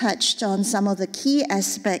touched on some of the key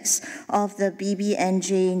aspects of the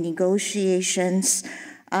BBNJ negotiations.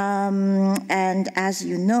 And as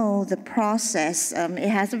you know, the process, it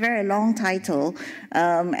has a very long title,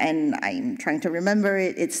 and I'm trying to remember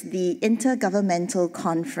it. It's the Intergovernmental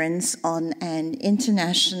Conference on an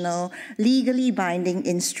International Legally Binding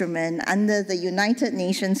Instrument under the United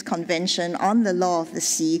Nations Convention on the Law of the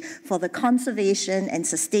Sea for the Conservation and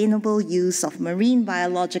Sustainable Use of Marine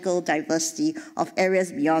Biological Diversity of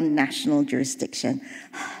Areas Beyond National Jurisdiction.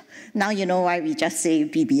 Now you know why we just say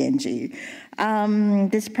BBNJ.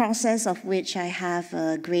 This process, of which I have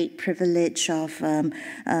a great privilege of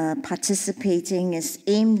participating, is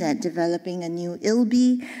aimed at developing a new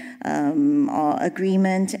ILBI or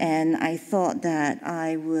agreement, and I thought that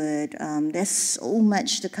I would, there's so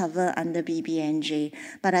much to cover under BBNJ,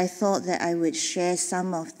 but I thought that I would share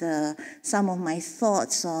some of my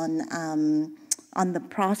thoughts on the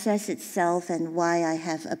process itself and why I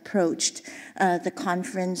have approached the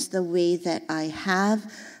conference the way that I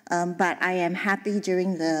have. But I am happy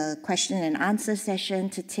during the question and answer session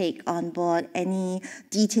to take on board any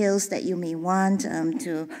details that you may want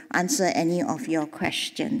to answer any of your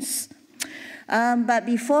questions. But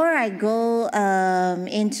before I go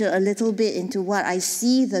into a little bit into what I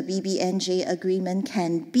see the BBNJ agreement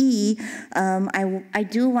can be, I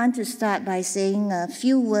do want to start by saying a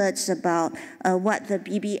few words about what the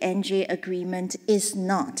BBNJ agreement is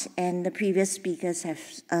not, and the previous speakers have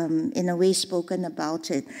in a way spoken about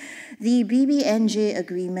it. The BBNJ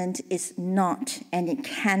agreement is not, and it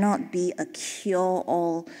cannot be, a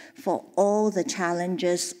cure-all for all the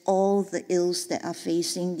challenges, all the ills that are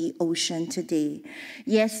facing the ocean today.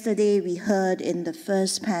 Yesterday, we heard in the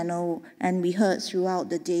first panel, and we heard throughout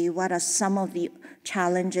the day, what are some of the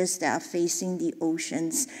challenges that are facing the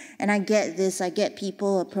oceans. And I get this, I get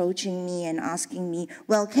people approaching me and asking me,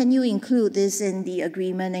 well, can you include this in the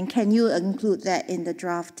agreement, and can you include that in the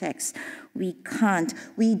draft text? We can't.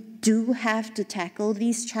 We do have to tackle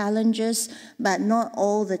these challenges, but not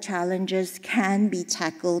all the challenges can be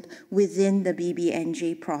tackled within the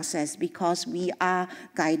BBNJ process because we are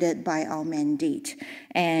guided by our mandate.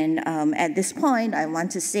 And at this point, I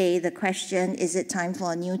want to say the question, is it time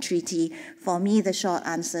for a new treaty? For me, the short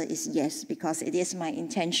answer is yes, because it is my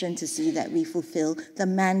intention to see that we fulfill the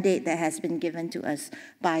mandate that has been given to us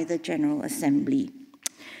by the General Assembly.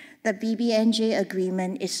 The BBNJ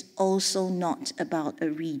agreement is also not about a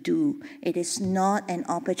redo. It is not an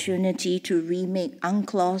opportunity to remake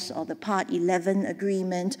UNCLOS or the Part 11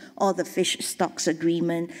 agreement or the fish stocks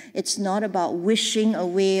agreement. It's not about wishing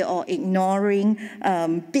away or ignoring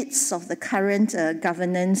bits of the current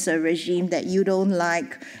governance regime that you don't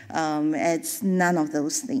like. It's none of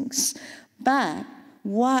those things. But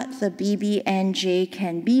what the BBNJ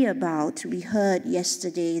can be about, we heard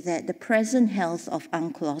yesterday that the present health of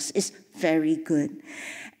UNCLOS is very good.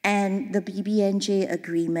 And the BBNJ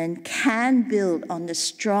agreement can build on the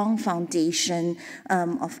strong foundation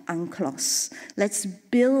of UNCLOS. Let's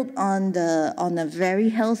build on a very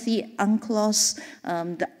healthy UNCLOS,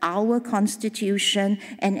 our constitution,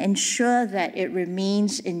 and ensure that it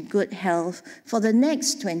remains in good health for the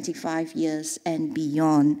next 25 years and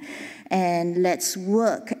beyond. And let's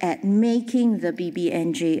work at making the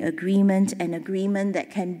BBNJ agreement an agreement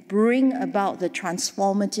that can bring about the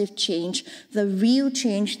transformative change, the real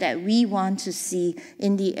change that we want to see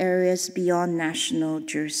in the areas beyond national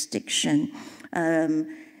jurisdiction.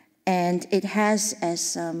 And it has,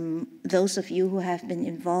 as those of you who have been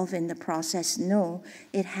involved in the process know,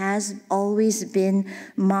 it has always been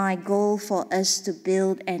my goal for us to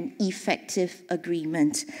build an effective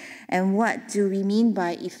agreement. And what do we mean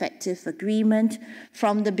by effective agreement?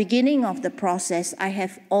 From the beginning of the process, I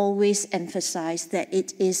have always emphasized that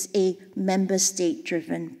it is a member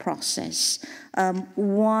state-driven process.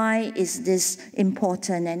 Why is this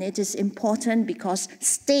important? And it is important because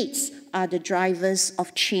states are the drivers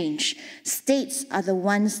of change. States are the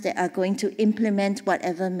ones that are going to implement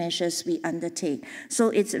whatever measures we undertake. So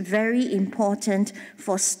it's very important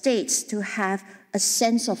for states to have a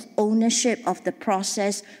sense of ownership of the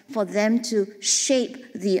process, for them to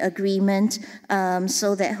shape the agreement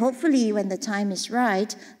so that hopefully when the time is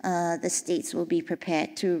right, the states will be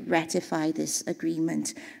prepared to ratify this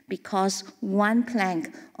agreement. Because one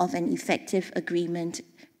plank of an effective agreement,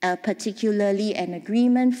 particularly an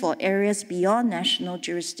agreement for areas beyond national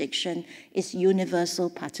jurisdiction, is universal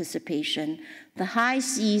participation. The high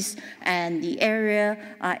seas and the area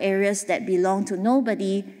are areas that belong to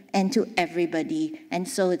nobody and to everybody. And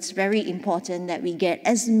so it's very important that we get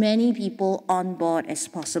as many people on board as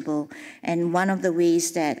possible. And one of the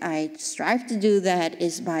ways that I strive to do that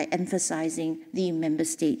is by emphasizing the member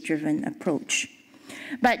state-driven approach.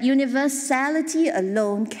 But universality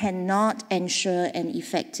alone cannot ensure an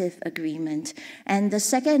effective agreement. And the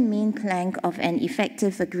second main plank of an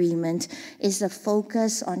effective agreement is a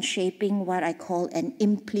focus on shaping what I call an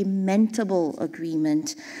implementable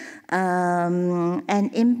agreement. An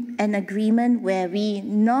agreement where we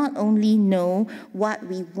not only know what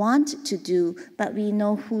we want to do, but we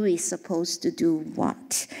know who is supposed to do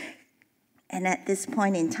what. And at this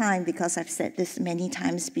point in time, because I've said this many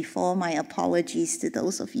times before, my apologies to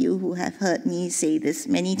those of you who have heard me say this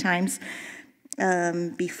many times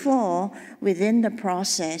before, within the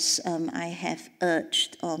process, I have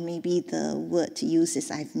urged, or maybe the word to use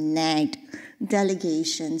is I've nagged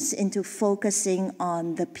delegations into focusing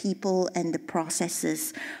on the people and the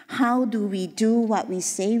processes. How do we do what we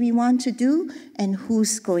say we want to do, and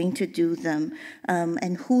who's going to do them,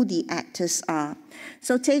 and who the actors are.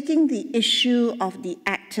 So taking the issue of the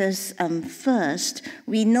actors first,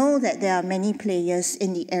 we know that there are many players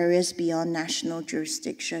in the areas beyond national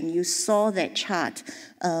jurisdiction. You saw that chart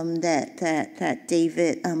that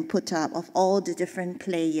David put up of all the different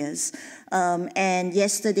players. And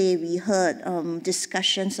yesterday we heard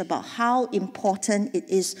discussions about how important it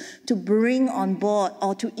is to bring on board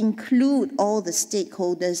or to include all the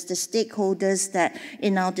stakeholders that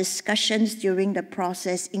in our discussions during the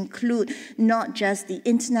process include not just the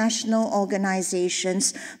international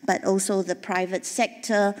organizations, but also the private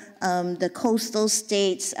sector, the coastal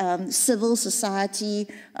states, civil society,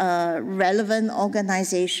 relevant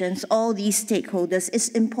organizations, all these stakeholders. It's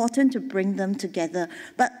important to bring them together,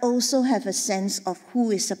 but also have a sense of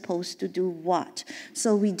who is supposed to do what.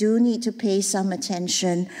 So we do need to pay some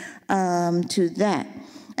attention to that.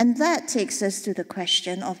 And that takes us to the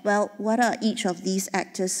question of, well, what are each of these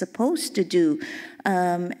actors supposed to do?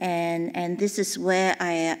 And this is where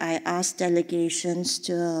I ask delegations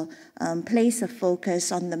to place a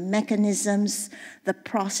focus on the mechanisms, the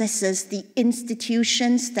processes, the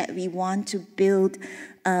institutions that we want to build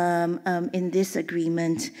in this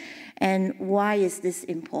agreement. And why is this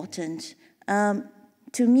important?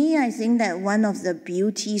 To me, I think that one of the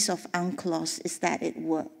beauties of UNCLOS is that it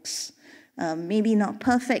works. Maybe not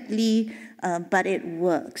perfectly, but it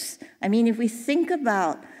works. I mean, if we think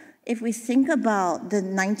about the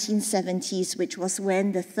 1970s, which was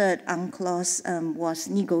when the third UNCLOS was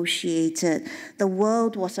negotiated, the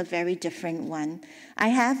world was a very different one. I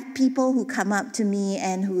have people who come up to me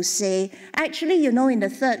and who say, actually, you know, in the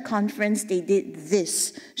third conference, they did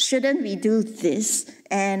this. Shouldn't we do this?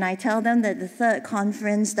 And I tell them that the third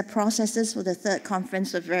conference, the processes for the third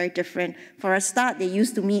conference were very different. For a start, they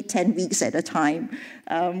used to meet 10 weeks at a time,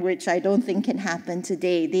 which I don't think can happen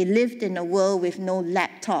today. They lived in a world with no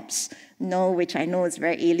laptops, which I know is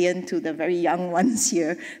very alien to the very young ones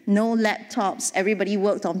here. No laptops, everybody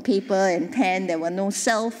worked on paper and pen. There were no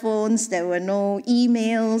cell phones, there were no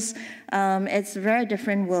emails. It's a very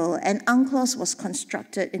different world. And UNCLOS was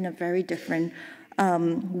constructed in a very different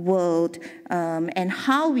world, and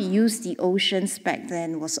how we used the oceans back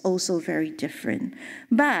then was also very different.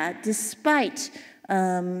 But despite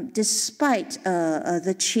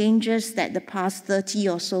the changes that the past 30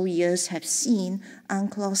 or so years have seen,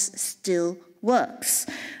 UNCLOS still works.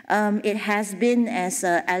 It has been, as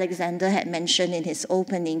Alexander had mentioned in his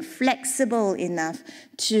opening, flexible enough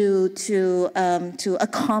to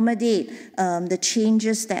accommodate the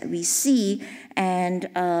changes that we see. And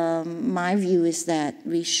my view is that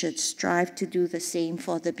we should strive to do the same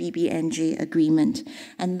for the BBNJ agreement.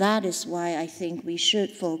 And that is why I think we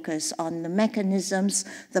should focus on the mechanisms,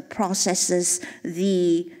 the processes,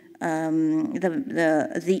 the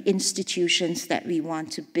institutions that we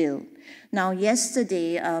want to build. Now,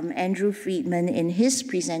 yesterday, Andrew Friedman, in his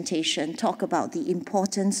presentation, talked about the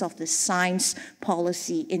importance of the science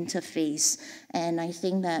policy interface. And I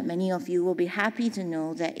think that many of you will be happy to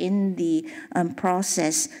know that in the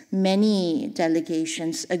process, many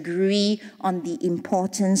delegations agree on the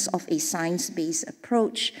importance of a science-based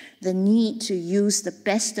approach, the need to use the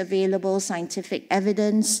best available scientific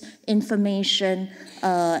evidence, information,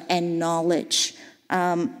 and knowledge,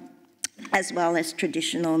 as well as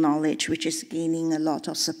traditional knowledge, which is gaining a lot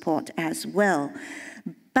of support as well.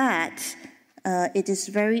 But it is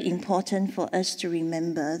very important for us to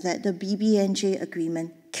remember that the BBNJ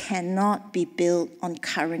agreement cannot be built on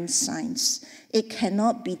current science. It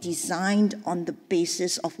cannot be designed on the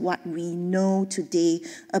basis of what we know today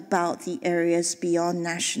about the areas beyond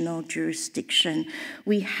national jurisdiction.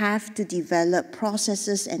 We have to develop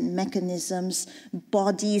processes and mechanisms,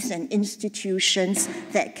 bodies and institutions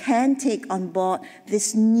that can take on board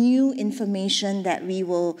this new information that we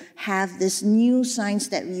will have, this new science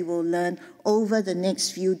that we will learn over the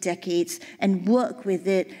next few decades, and work with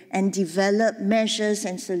it and develop measures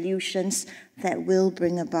and solutions that will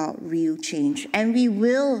bring about real change. And we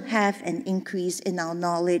will have an increase in our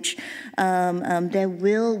knowledge.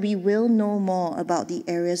 We will know more about the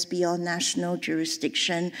areas beyond national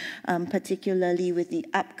jurisdiction, particularly with the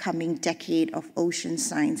upcoming decade of ocean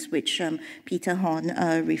science, which Peter Horn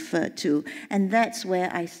referred to. And that's where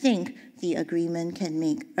I think the agreement can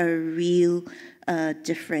make a real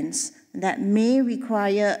difference. That may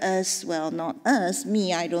require us, well, not us,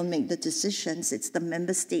 me, I don't make the decisions, it's the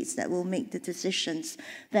member states that will make the decisions.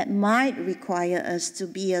 That might require us to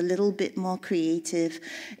be a little bit more creative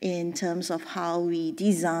in terms of how we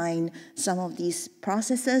design some of these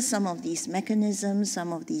processes, some of these mechanisms,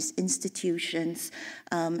 some of these institutions,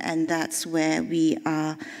 and that's where we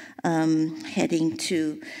are heading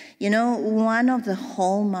to. You know, one of the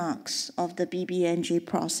hallmarks of the BBNJ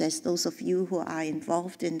process, those of you who are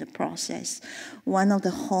involved in the process, one of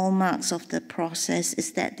the hallmarks of the process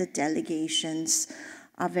is that the delegations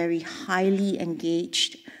are very highly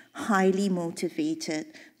engaged, highly motivated,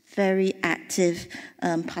 very active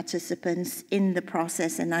participants in the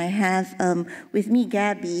process. And I have with me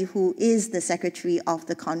Gabby, who is the secretary of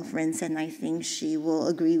the conference, and I think she will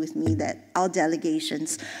agree with me that our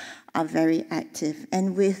delegations are very active.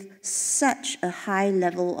 And with such a high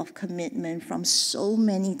level of commitment from so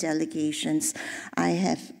many delegations, I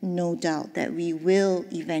have no doubt that we will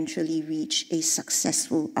eventually reach a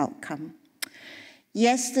successful outcome.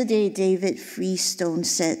 Yesterday, David Freestone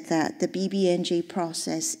said that the BBNJ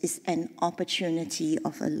process is an opportunity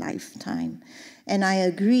of a lifetime. And I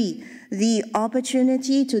agree. The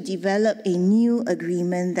opportunity to develop a new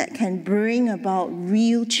agreement that can bring about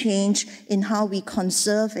real change in how we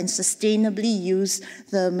conserve and sustainably use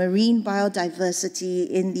the marine biodiversity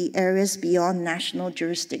in the areas beyond national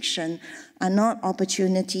jurisdiction are not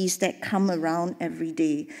opportunities that come around every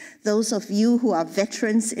day. Those of you who are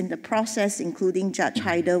veterans in the process, including Judge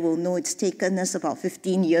Haider, will know it's taken us about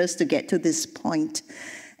 15 years to get to this point.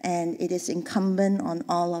 And it is incumbent on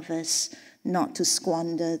all of us not to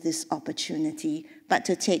squander this opportunity, but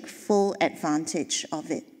to take full advantage of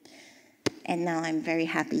it. And now I'm very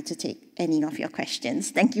happy to take any of your questions.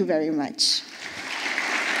 Thank you very much.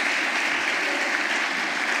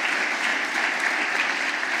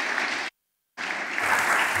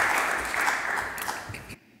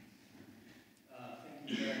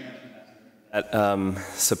 That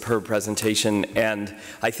superb presentation, and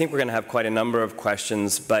I think we're going to have quite a number of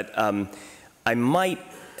questions, but I might,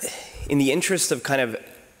 in the interest of kind of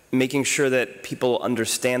making sure that people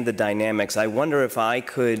understand the dynamics, I wonder if I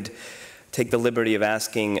could take the liberty of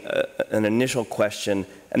asking an initial question,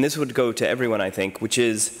 and this would go to everyone, I think, which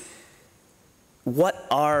is, what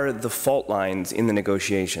are the fault lines in the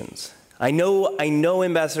negotiations? I know,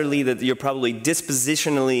 Ambassador Lee, that you're probably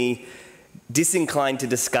dispositionally disinclined to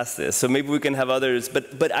discuss this, so maybe we can have others,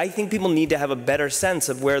 but I think people need to have a better sense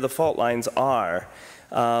of where the fault lines are.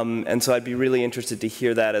 And so I'd be really interested to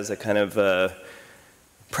hear that as a kind of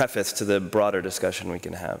preface to the broader discussion we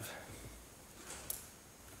can have.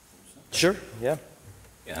 Sure, yeah.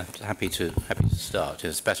 Yeah, happy to start.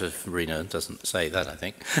 It's better if Rena doesn't say that, I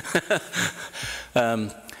think.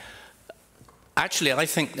 Actually, I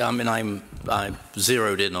think, I mean, I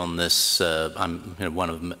zeroed in on this, I'm one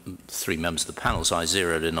of 3 members of the panel, so I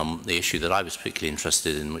zeroed in on the issue that I was particularly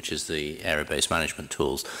interested in, which is the area-based management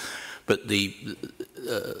tools. But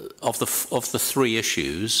of the 3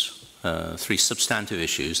 issues, 3 substantive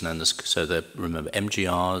issues, and then there's, so remember,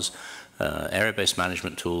 MGRs, area-based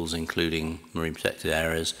management tools, including marine protected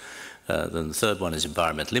areas. Then the 3rd one is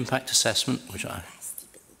environmental impact assessment, which I...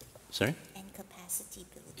 Sorry?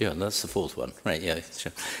 Yeah, that's the 4th one, right? Yeah,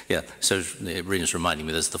 sure. Yeah. So Rena's reminding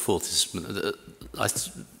me. There's the 4th.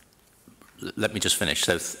 Let me just finish.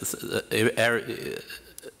 So,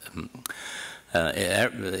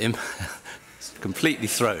 completely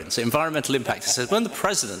thrown. So, environmental impact. So when the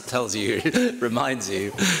president tells you, reminds you,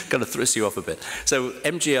 kind of throws you off a bit. So,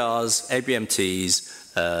 MGRs,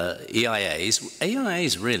 ABMTs, EIAs.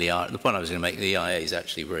 EIAs really are. The point I was going to make. The EIAs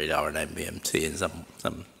actually really are an MBMT in some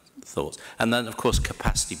thoughts. And then, of course,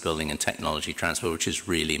 capacity building and technology transfer, which is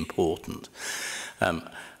really important. And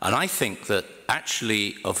I think that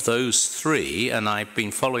actually of those 3, and I've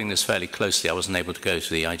been following this fairly closely, I wasn't able to go to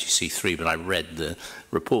the IGC3, but I read the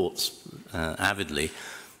reports avidly.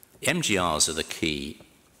 MGRs are the key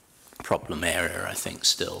problem area, I think,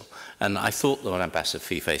 still. And I thought that what Ambassador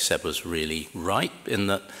Fife said was really right, in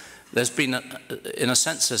that there's been, in a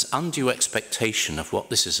sense, there's undue expectation of what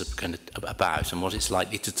this is about and what it's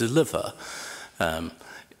likely to deliver. In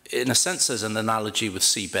a sense, there's an analogy with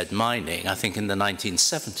seabed mining. I think in the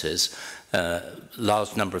 1970s,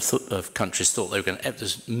 large number of countries thought they were going to,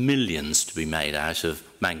 there's millions to be made out of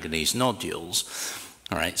manganese nodules.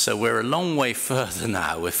 All right, so we're a long way further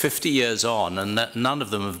now. We're 50 years on, and none of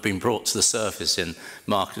them have been brought to the surface in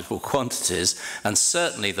marketable quantities, and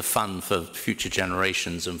certainly the fund for future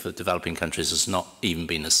generations and for developing countries has not even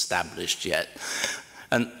been established yet.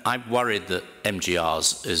 And I'm worried that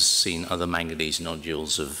MGRs is seen are the manganese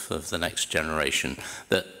nodules of the next generation,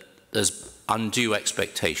 that there's undue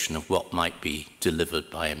expectation of what might be delivered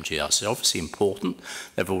by MGRs. They're obviously important.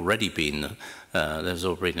 They've already been, there's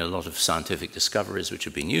already a lot of scientific discoveries which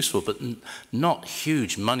have been useful, but not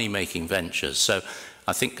huge money-making ventures. So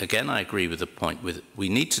I think, again, I agree with the point with we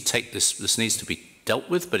need to take this needs to be dealt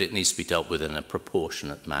with, but it needs to be dealt with in a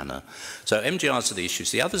proportionate manner. So MGRs are the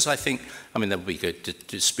issues. The others, I think, I mean, there will be good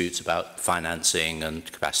disputes about financing and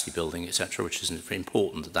capacity building, etc., which is very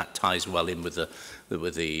important. That ties well in with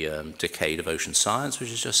the decade of ocean science,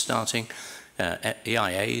 which is just starting.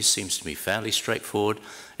 EIAs seems to be fairly straightforward.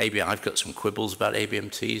 I've got some quibbles about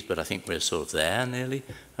ABMTs, but I think we're sort of there nearly.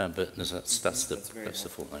 But that's the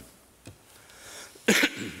fault line.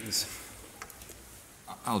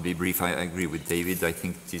 I'll be brief. I agree with David. I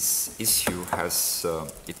think this issue has,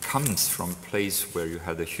 it comes from a place where you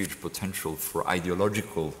had a huge potential for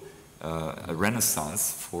ideological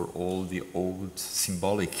renaissance for all the old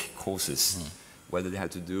symbolic causes, whether they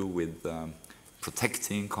had to do with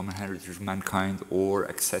protecting common heritage of mankind or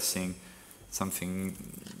accessing something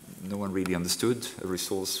no one really understood, a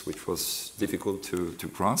resource which was difficult to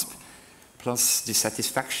grasp, plus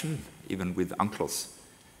dissatisfaction, even with UNCLOS.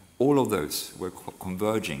 All of those were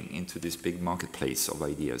converging into this big marketplace of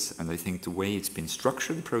ideas. And I think the way it's been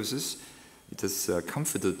structured, the process, it has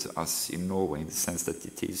comforted us in Norway in the sense that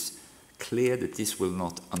it is clear that this will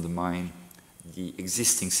not undermine the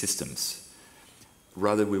existing systems.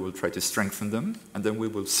 Rather, we will try to strengthen them, and then we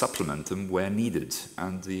will supplement them where needed.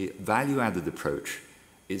 And the value-added approach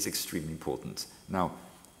is extremely important. Now,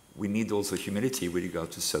 we need also humility with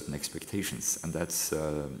regard to certain expectations, and that's,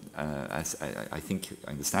 as I think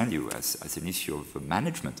I understand you, as an issue of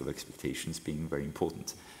management of expectations being very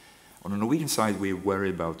important. On the Norwegian side, we worry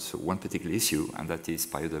about one particular issue, and that is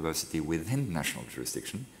biodiversity within national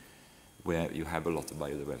jurisdiction, where you have a lot of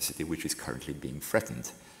biodiversity which is currently being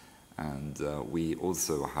threatened. And we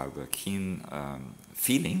also have a keen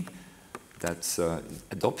feeling that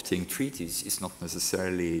adopting treaties is not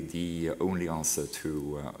necessarily the only answer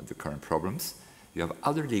to the current problems. You have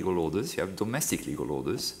other legal orders, you have domestic legal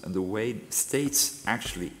orders, and the way states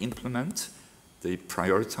actually implement, they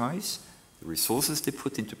prioritize, the resources they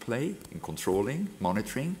put into play in controlling,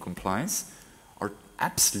 monitoring, compliance are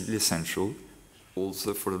absolutely essential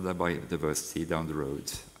also for the biodiversity down the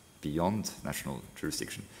road beyond national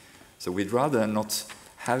jurisdiction. So we'd rather not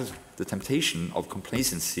have the temptation of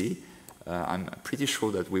complacency. I'm pretty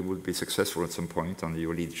sure that we will be successful at some point under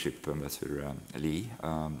your leadership, Ambassador Lee.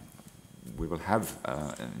 We will have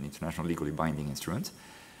an international legally binding instrument,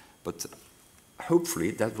 but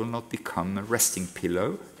hopefully that will not become a resting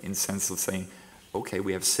pillow in the sense of saying, okay,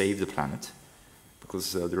 we have saved the planet,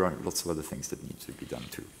 because there are lots of other things that need to be done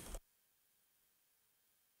too.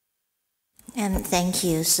 And thank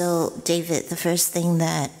you. So, David, the first thing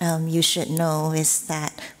that you should know is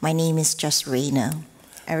that my name is just Rena.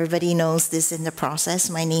 Everybody knows this in the process.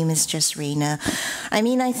 My name is just Rena. I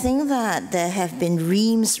mean, I think that there have been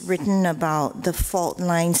reams written about the fault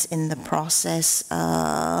lines in the process.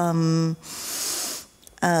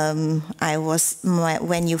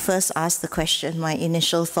 When you first asked the question, my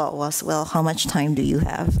initial thought was, well, how much time do you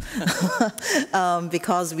have?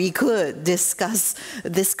 Because we could discuss,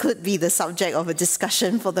 this could be the subject of a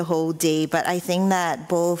discussion for the whole day, but I think that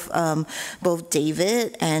both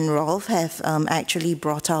David and Rolf have actually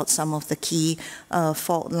brought out some of the key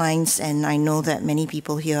fault lines, and I know that many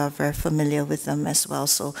people here are very familiar with them as well.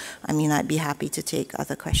 So, I mean, I'd be happy to take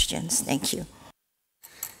other questions. Thank you.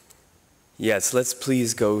 Yes, let's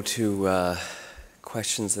please go to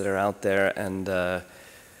questions that are out there, and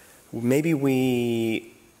maybe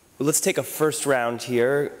let's take a first round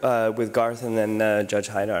here with Garth and then Judge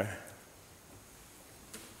Einar.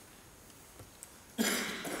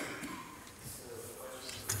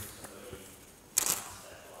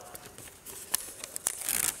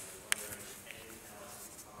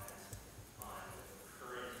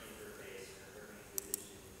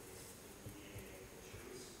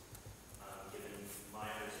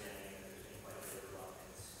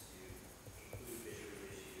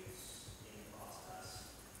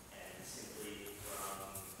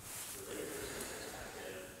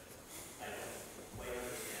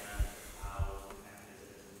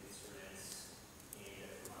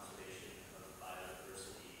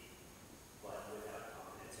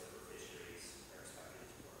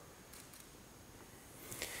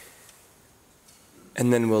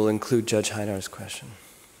 And then we'll include Judge Einar's question.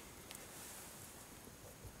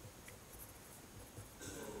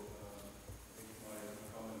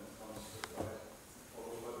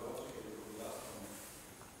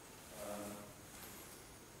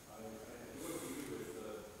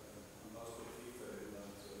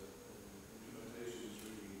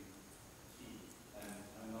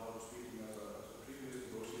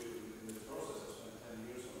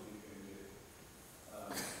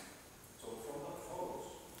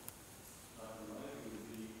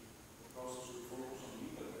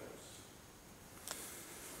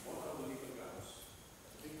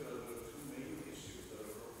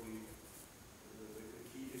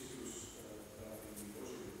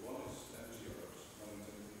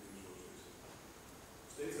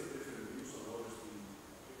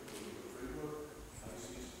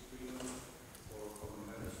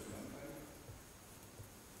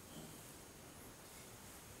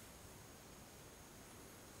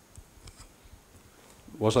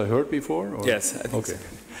 Was I heard before? Or? Yes, I think okay.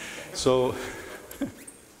 So,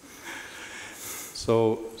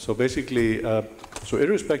 so basically, so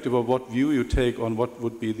irrespective of what view you take on what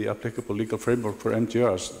would be the applicable legal framework for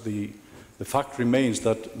MTRs, the fact remains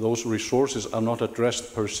that those resources are not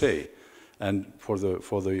addressed per se, and for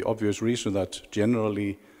the obvious reason that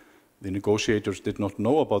generally the negotiators did not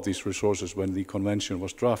know about these resources when the convention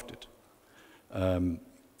was drafted.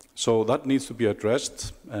 So that needs to be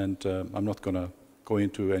addressed, and I'm not going to go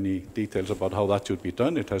into any details about how that should be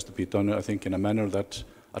done. It has to be done, I think, in a manner that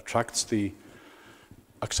attracts the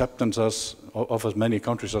acceptance of as many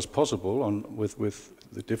countries as possible with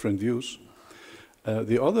the different views.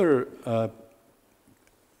 The other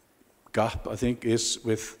gap, I think, is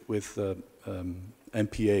with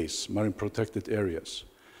MPAs, marine protected areas,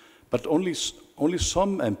 but only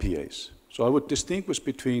some MPAs. So I would distinguish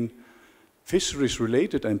between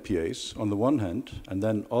fisheries-related MPAs on the one hand, and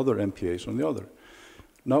then other MPAs on the other.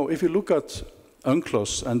 Now, if you look at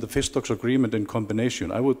UNCLOS and the fish stocks agreement in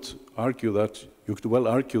combination, I would argue that you could well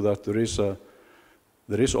argue that there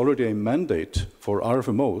is already a mandate for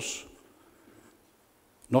RFMOs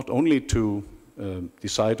not only to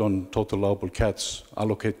decide on total allowable catch,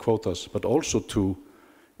 allocate quotas, but also to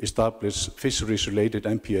establish fisheries-related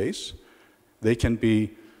MPAs. They can be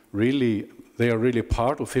they are really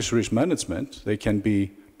part of fisheries management. They can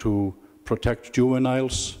be to protect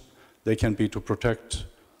juveniles. They can be to protect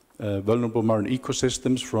vulnerable marine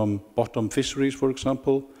ecosystems from bottom fisheries, for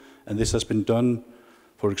example. And this has been done,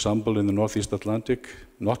 for example, in the Northeast Atlantic,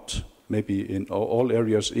 not maybe in all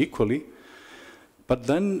areas equally. But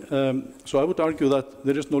then, so I would argue that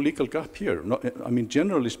there is no legal gap here. I mean,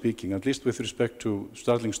 generally speaking, at least with respect to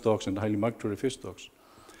startling stocks and highly migratory fish stocks.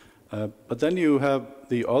 But then you have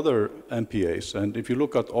the other MPAs, and if you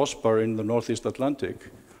look at OSPAR in the Northeast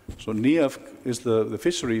Atlantic, so NIAFC is the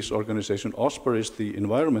fisheries organization, OSPAR is the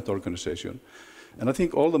environment organization, and I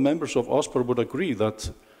think all the members of OSPAR would agree that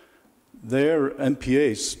their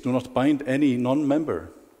MPAs do not bind any non-member.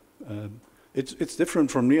 It's different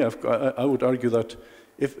from NIAFC. I would argue that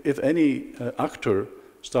if any actor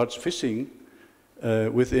starts fishing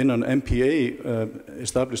within an MPA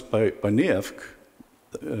established by NIAFC,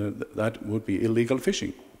 that would be illegal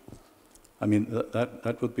fishing. I mean,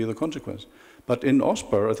 that would be the consequence. But in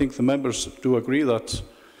OSPAR, I think the members do agree that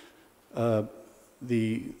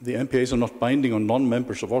the MPAs are not binding on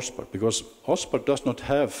non-members of OSPAR, because OSPAR does not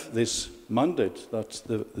have this mandate that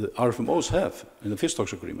the RFMOs have in the fish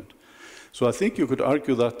stocks agreement. So I think you could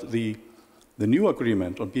argue that the new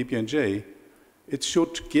agreement on BBNJ, it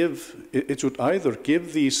should either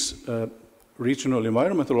give these regional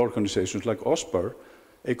environmental organizations like OSPAR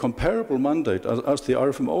a comparable mandate as the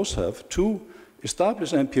RFMOs have to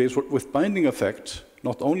establish MPAs with binding effect,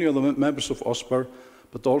 not only on the members of OSPAR,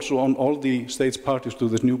 but also on all the states parties to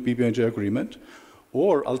this new BBNJ agreement.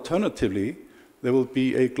 Or alternatively, there will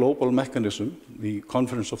be a global mechanism, the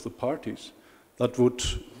Conference of the Parties, that would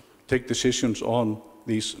take decisions on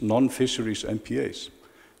these non-fisheries MPAs.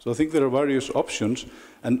 So I think there are various options,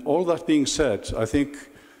 and all that being said, I think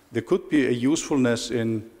there could be a usefulness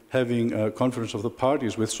in having a Conference of the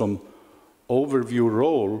Parties with some overview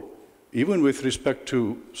role, even with respect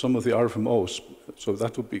to some of the RFMOs. So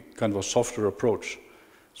that would be kind of a softer approach.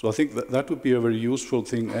 So I think that would be a very useful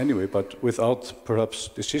thing anyway, but without perhaps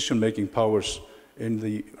decision-making powers in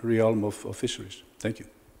the realm of fisheries. Thank you.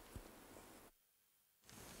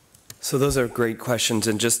 So those are great questions,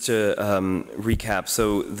 and just to recap,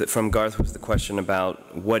 so from Garth was the question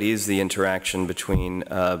about what is the interaction between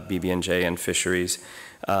BBNJ and fisheries,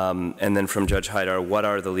 and then from Judge Haidar, what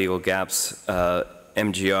are the legal gaps?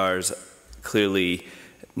 MGRs, clearly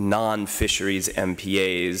non-fisheries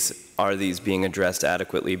MPAs, are these being addressed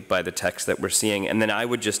adequately by the text that we're seeing? And then I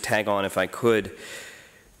would just tag on, if I could,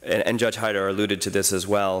 and Judge Haidar alluded to this as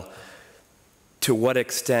well, to what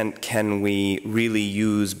extent can we really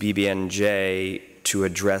use BBNJ to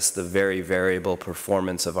address the very variable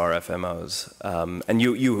performance of our FMOs? And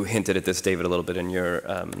you hinted at this, David, a little bit in your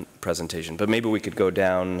presentation, but maybe we could go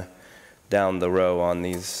down the row on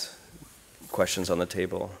these questions on the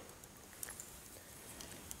table.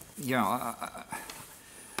 Yeah,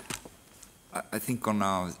 I think on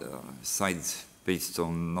our side, based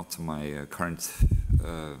on not my current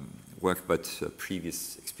work, but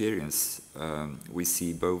previous experience, we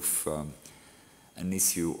see both an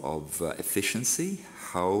issue of efficiency.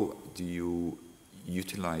 How do you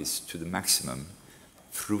utilize to the maximum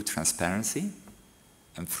through transparency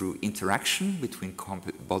and through interaction between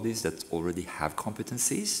bodies that already have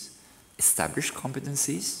competencies, established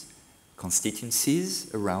competencies,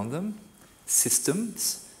 constituencies around them,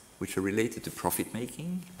 systems which are related to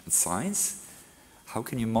profit-making and science? How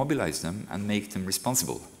can you mobilize them and make them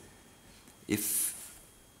responsible? If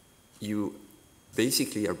you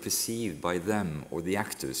basically are perceived by them or the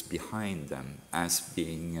actors behind them as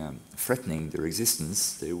being threatening their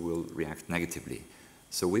existence, they will react negatively.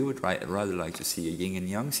 So we would rather like to see a yin and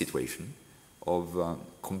yang situation of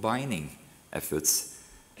combining efforts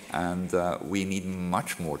And we need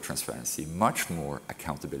much more transparency, much more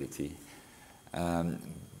accountability.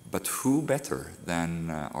 But who better than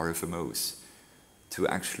RFMOs to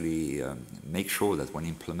actually make sure that one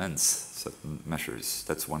implements certain measures?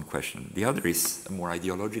 That's one question. The other is a more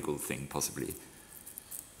ideological thing, possibly.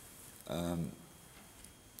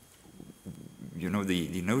 You know,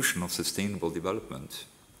 the notion of sustainable development,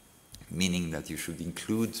 meaning that you should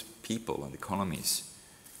include people and economies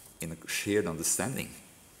in a shared understanding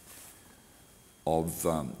of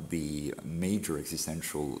the major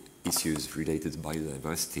existential issues related to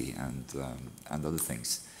biodiversity and other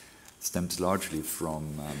things, stems largely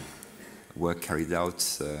from work carried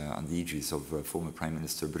out on the aegis of former Prime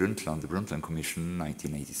Minister Brundtland, the Brundtland Commission,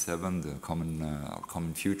 1987, the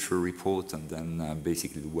Common Future report, and then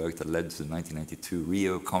basically the work that led to the 1992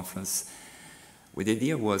 Rio conference. Where the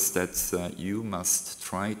idea was that you must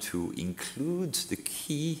try to include the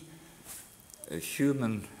key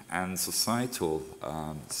human and societal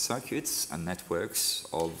circuits and networks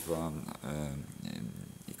of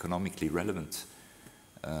economically relevant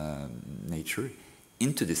nature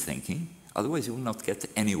into this thinking. Otherwise, you will not get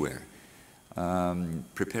anywhere.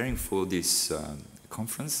 Preparing for this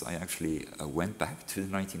conference, I actually went back to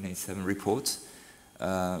the 1987 report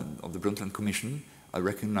of the Brundtland Commission. I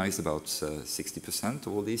recognized about 60%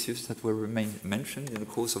 of all the issues that were mentioned in the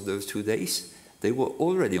course of those 2 days. They were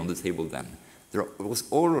already on the table then. There was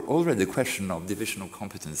already a question of division of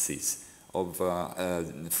competencies, of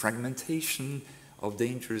fragmentation, of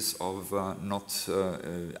dangers of not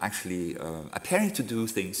actually appearing to do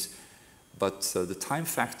things, but the time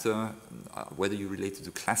factor, whether you relate it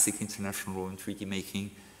to classic international law and treaty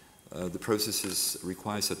making, the processes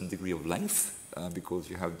require a certain degree of length because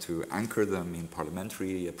you have to anchor them in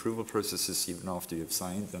parliamentary approval processes even after you have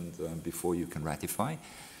signed and before you can ratify.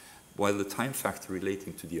 While the time factor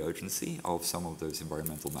relating to the urgency of some of those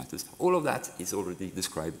environmental matters, all of that is already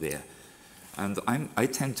described there. And I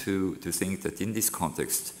tend to think that in this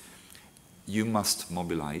context, you must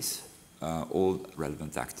mobilize all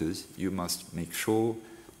relevant actors. You must make sure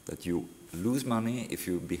that you lose money if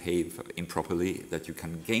you behave improperly, that you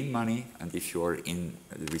can gain money, and if you are in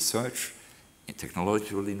research, in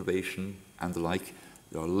technological innovation, and the like,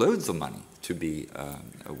 there are loads of money to be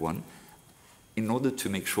won in order to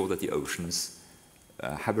make sure that the oceans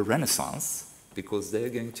have a renaissance, because they're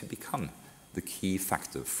going to become the key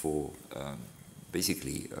factor for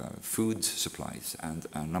basically food supplies and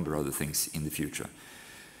a number of other things in the future.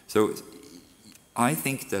 So I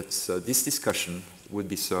think that this discussion would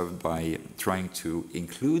be served by trying to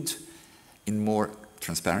include in more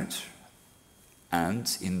transparent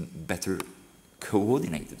and in better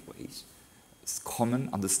coordinated ways common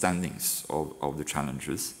understandings of the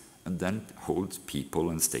challenges, and then hold people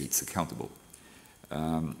and states accountable.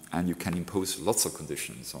 And you can impose lots of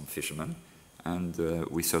conditions on fishermen, and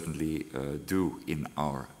we certainly do in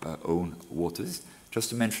our own waters. Just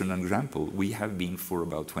to mention an example, we have been for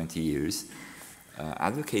about 20 years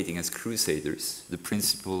advocating as crusaders the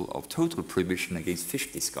principle of total prohibition against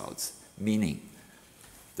fish discards, meaning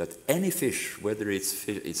that any fish, whether it's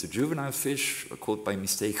a juvenile fish caught by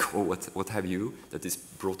mistake or what have you, that is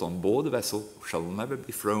brought on board the vessel shall never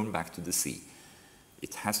be thrown back to the sea.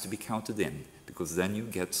 It has to be counted in, because then you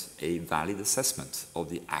get a valid assessment of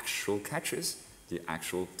the actual catches, the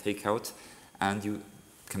actual takeout, and you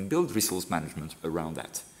can build resource management around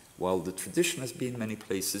that. While the tradition has been in many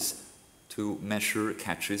places to measure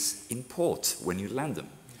catches in port when you land them.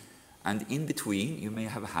 And in between, you may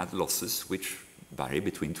have had losses which vary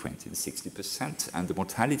between 20 and 60%, and the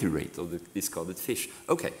mortality rate of the discarded fish.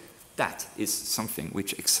 Okay, that is something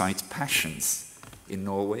which excites passions in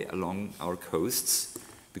Norway along our coasts,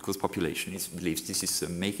 because population believes this is a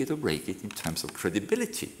make it or break it in terms of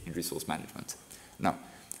credibility in resource management. Now,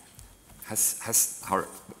 has our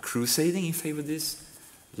crusading in favor of this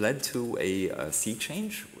led to a sea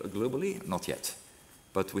change globally? Not yet.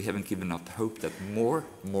 But we haven't given up hope that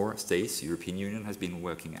more states, the European Union has been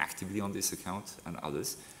working actively on this account, and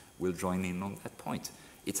others will join in on that point.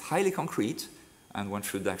 It's highly concrete, and one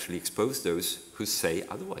should actually expose those who say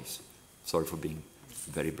otherwise. Sorry for being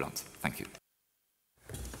very blunt. Thank you.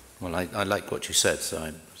 Well, I like what you said, so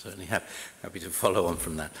I'm certainly happy to follow on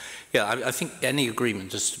from that. Yeah, I think any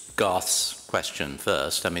agreement, just Garth's question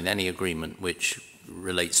first, I mean, any agreement which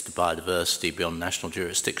relates to biodiversity beyond national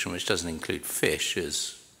jurisdiction, which doesn't include fish,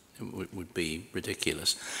 would be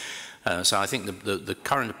ridiculous. So I think the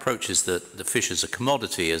current approach is that the fish is a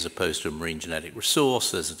commodity as opposed to a marine genetic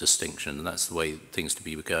resource. There's a distinction, and that's the way things to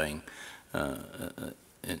be going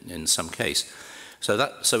in some case. So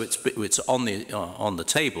it's on the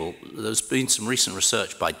table. There's been some recent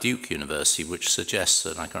research by Duke University which suggests,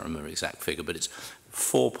 and I can't remember the exact figure, but it's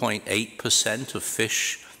 4.8% of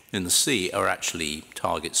fish in the sea are actually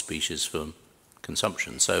target species for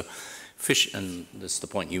consumption. So fish, and that's the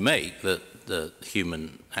point you make, that the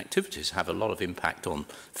human activities have a lot of impact on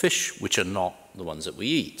fish, which are not the ones that we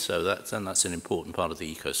eat. So that's an important part of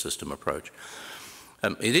the ecosystem approach.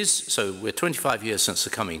 So we're 25 years since the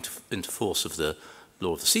coming into force of the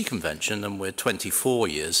Law of the Sea Convention, and we're 24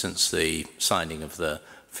 years since the signing of the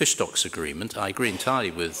Fish Stocks Agreement. I agree entirely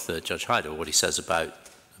with Judge Heider, what he says about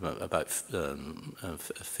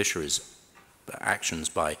fisheries actions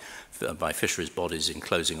by fisheries bodies in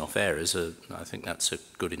closing off areas. I think that's a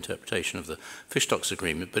good interpretation of the Fish Stocks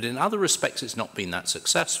Agreement. But in other respects, it's not been that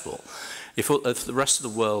successful. If the rest of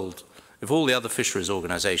the world, if all the other fisheries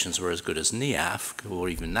organisations were as good as NIAF or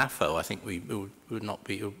even NAFO, I think we would not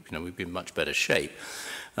be, we'd be in much better shape.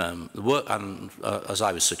 The work, as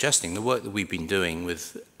I was suggesting, the work that we've been doing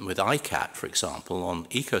with ICAT, for example, on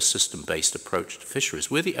ecosystem-based approach to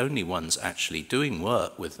fisheries, we're the only ones actually doing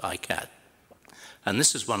work with ICAT. And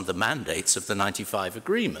this is one of the mandates of the 95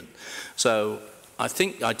 agreement. So I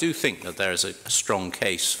do think that there is a strong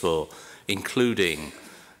case for including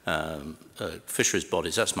fisheries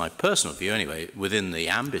bodies, that's my personal view anyway, within the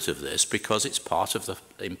ambit of this, because it's part of the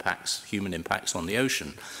impacts, human impacts on the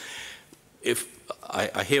ocean. If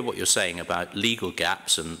I hear what you're saying about legal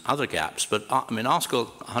gaps and other gaps, but I mean, Article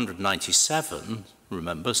 197,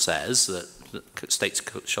 remember, says that states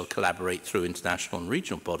shall collaborate through international and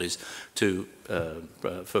regional bodies for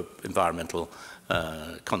environmental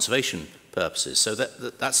conservation purposes. So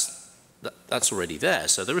that's already there.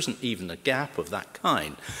 So there isn't even a gap of that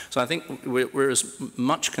kind. So I think we're as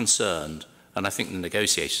much concerned, and I think the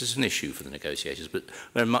negotiators, it's an issue for the negotiators, but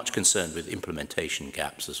we're much concerned with implementation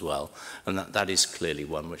gaps as well. And that is clearly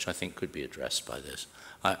one which I think could be addressed by this.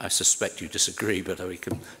 I suspect you disagree, but we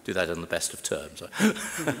can do that on the best of terms.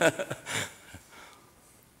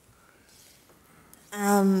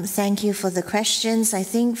 Thank you for the questions. I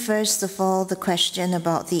think, first of all, the question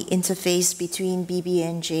about the interface between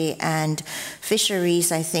BBNJ and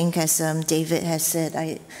fisheries, I think, as David has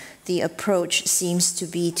said, the approach seems to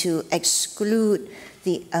be to exclude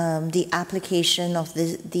the application of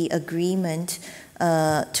the agreement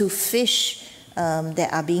to fish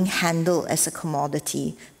that are being handled as a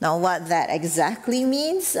commodity. Now, what that exactly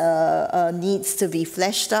means needs to be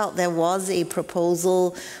fleshed out. There was a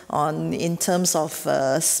proposal in terms of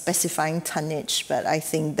specifying tonnage, but I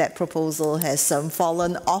think that proposal has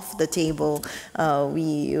fallen off the table.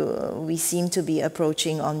 We seem to be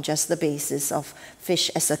approaching on just the basis of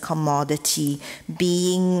fish as a commodity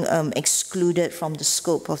being excluded from the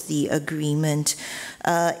scope of the agreement.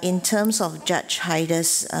 In terms of Judge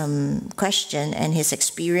Heider's question, and his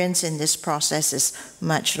experience in this process is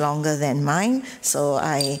much longer than mine, so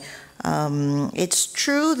it's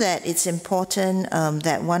true that it's important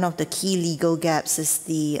that one of the key legal gaps is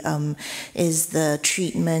the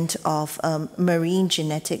treatment of marine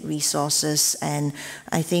genetic resources, and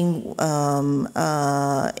I think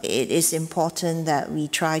it is important that we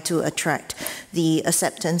try to attract the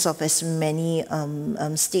acceptance of as many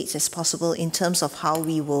states as possible in terms of how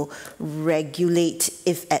we will regulate,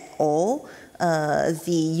 if at all,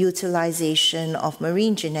 the utilization of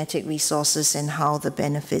marine genetic resources and how the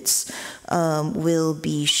benefits will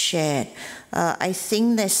be shared. I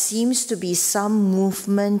think there seems to be some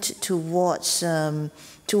movement towards an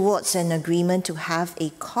agreement to have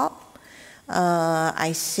a COP.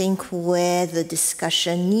 I think where the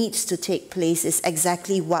discussion needs to take place is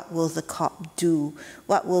exactly what will the COP do,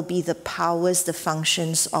 what will be the powers, the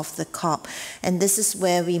functions of the COP. And this is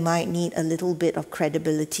where we might need a little bit of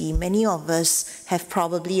credibility. Many of us have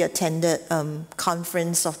probably attended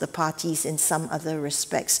conference of the parties in some other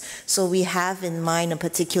respects. So we have in mind a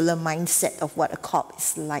particular mindset of what a COP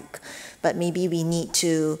is like. But maybe we need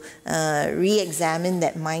to re-examine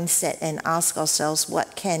that mindset and ask ourselves,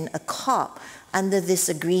 what can a COP under this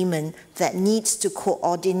agreement that needs to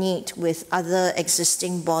coordinate with other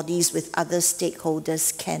existing bodies, with other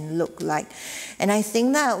stakeholders, can look like? And I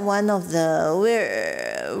think that one of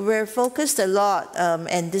we're focused a lot,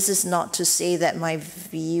 and this is not to say that my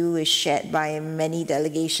view is shared by many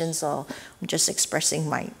delegations, or I'm just expressing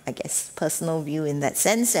my, I guess, personal view in that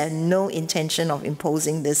sense, and no intention of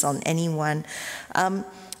imposing this on anyone.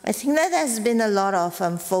 I think that there's been a lot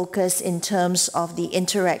of focus in terms of the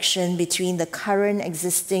interaction between the current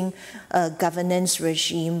existing governance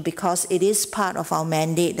regime, because it is part of our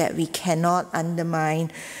mandate that we cannot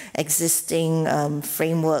undermine existing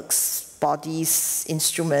frameworks, bodies,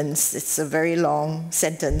 instruments. It's a very long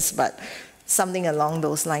sentence, but something along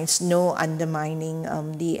those lines, no undermining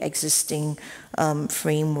the existing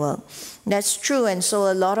framework. That's true, and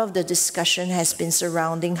so a lot of the discussion has been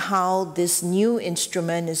surrounding how this new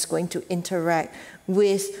instrument is going to interact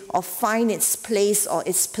with or find its place or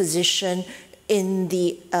its position in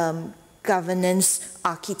the governance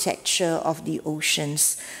architecture of the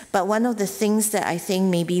oceans. But one of the things that I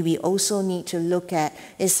think maybe we also need to look at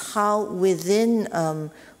is how within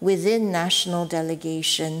national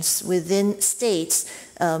delegations, within states,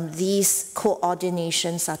 these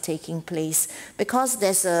coordinations are taking place. Because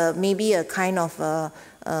there's maybe a kind of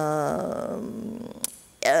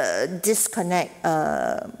disconnect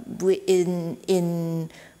in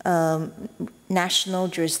national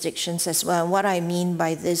jurisdictions as well. And what I mean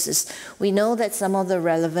by this is we know that some of the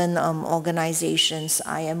relevant organizations,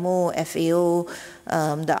 IMO, FAO,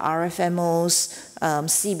 the RFMOs,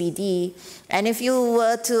 CBD, and if you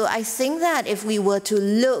were to, I think that if we were to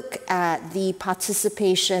look at the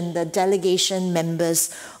participation, the delegation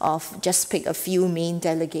members of, just pick a few main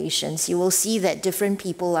delegations, you will see that different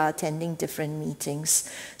people are attending different meetings.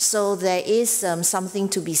 So there is something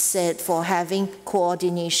to be said for having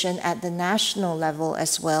coordination at the national level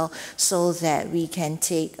as well, so that we can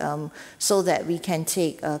take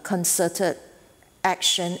concerted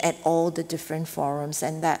action at all the different forums,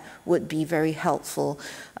 and that would be very helpful.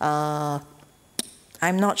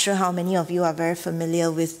 I'm not sure how many of you are very familiar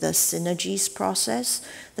with the synergies process.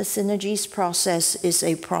 The synergies process is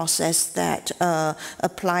a process that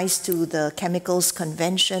applies to the Chemicals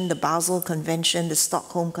Convention, the Basel Convention, the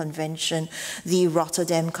Stockholm Convention, the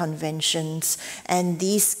Rotterdam Conventions, and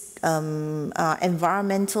these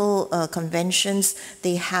environmental conventions,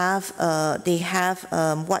 they have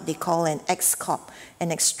what they call an ex-COP,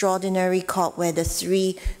 an extraordinary COP, where the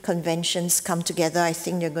three conventions come together. I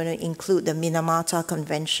think they're going to include the Minamata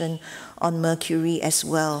Convention on Mercury as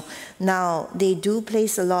well. Now, they do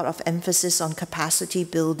place a lot of emphasis on capacity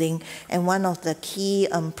building, and one of the key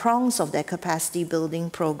prongs of their capacity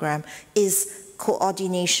building program is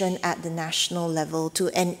coordination at the national level to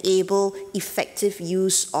enable effective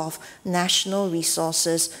use of national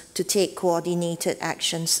resources to take coordinated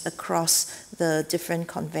actions across the different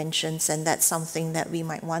conventions, and that's something that we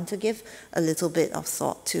might want to give a little bit of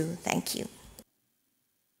thought to. Thank you.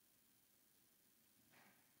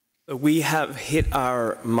 We have hit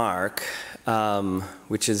our mark,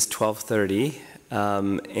 which is 12:30.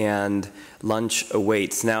 And lunch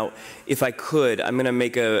awaits. Now, if I could, I'm going to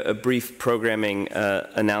make a brief programming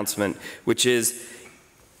announcement, which is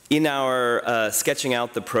in our sketching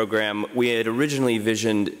out the program, we had originally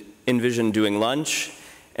envisioned doing lunch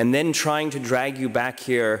and then trying to drag you back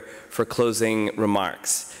here for closing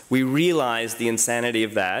remarks. We realized the insanity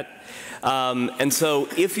of that. And so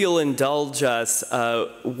if you'll indulge us,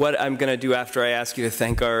 what I'm going to do after I ask you to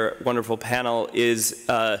thank our wonderful panel is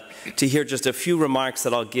to hear just a few remarks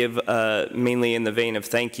that I'll give mainly in the vein of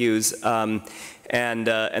thank yous,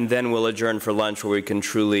 and then we'll adjourn for lunch where we can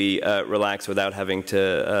truly relax without having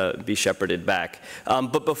to be shepherded back.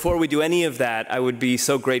 But before we do any of that, I would be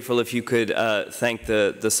so grateful if you could thank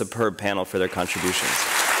the superb panel for their contributions.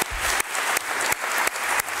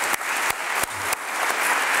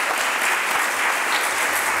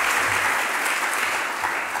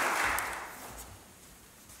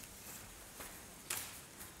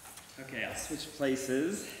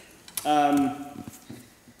 Places.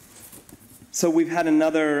 So we've had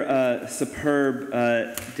another superb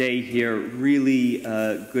day here, really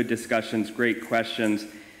good discussions, great questions.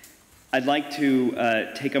 I'd like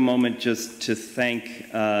to take a moment just to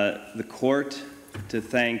thank the court, to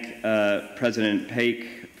thank President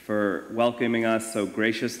Paik for welcoming us so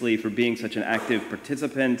graciously, for being such an active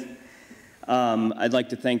participant. I'd like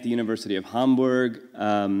to thank the University of Hamburg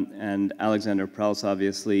and Alexander Prels,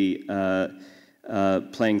 obviously,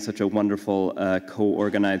 playing such a wonderful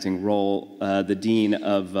co-organizing role, the Dean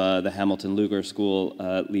of the Hamilton Lugar School,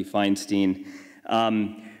 Lee Feinstein.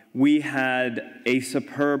 We had a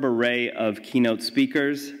superb array of keynote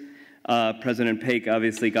speakers. President Paik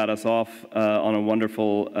obviously got us off on a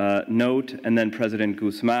wonderful note, and then President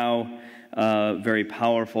Gusmao, very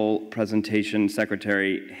powerful presentation,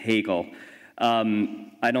 Secretary Hagel.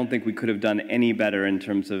 I don't think we could have done any better in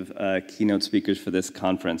terms of keynote speakers for this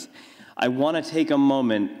conference. I want to take a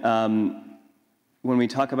moment, when we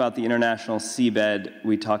talk about the international seabed,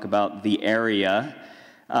 we talk about the area.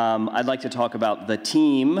 I'd like to talk about the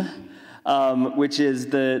team, which is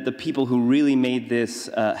the people who really made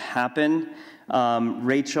this happen.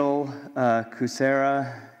 Rachel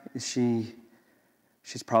Kucera, is she?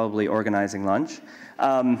 She's probably organizing lunch.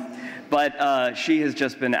 But she has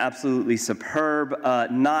just been absolutely superb.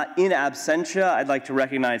 Not in absentia, I'd like to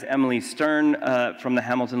recognize Emily Stern from the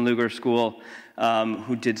Hamilton Lugar School,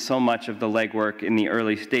 who did so much of the legwork in the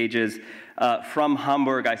early stages. From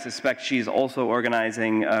Hamburg, I suspect she's also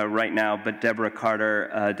organizing right now, but Deborah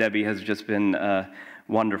Carter, Debbie, has just been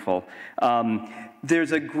wonderful.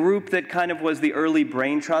 There's a group that kind of was the early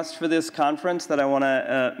brain trust for this conference that I want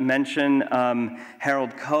to mention.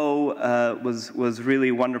 Harold Coe was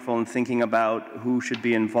really wonderful in thinking about who should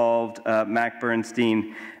be involved. Mac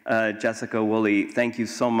Bernstein, Jessica Woolley, thank you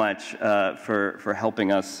so much for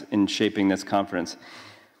helping us in shaping this conference.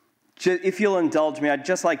 If you'll indulge me, I'd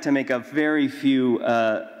just like to make a very few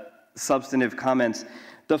substantive comments.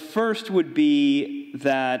 The first would be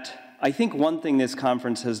that I think one thing this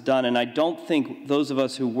conference has done, and I don't think those of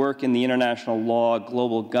us who work in the international law,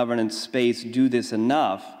 global governance space do this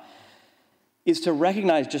enough, is to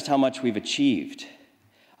recognize just how much we've achieved.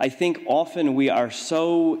 I think often we are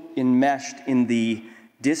so enmeshed in the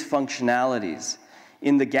dysfunctionalities,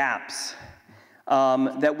 in the gaps,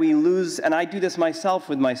 that we lose, and I do this myself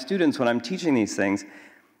with my students when I'm teaching these things,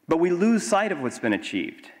 but we lose sight of what's been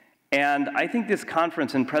achieved. And I think this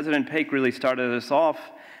conference, and President Paik really started us off,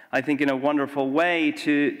 I think in a wonderful way,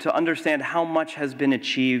 to understand how much has been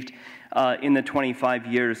achieved in the 25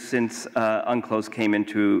 years since UNCLOS came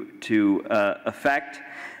into effect.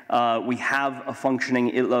 We have a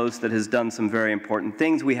functioning ITLOS that has done some very important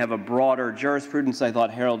things. We have a broader jurisprudence. I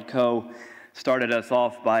thought Harold Coe started us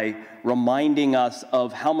off by reminding us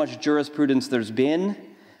of how much jurisprudence there's been,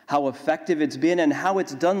 how effective it's been, and how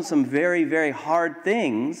it's done some very, very hard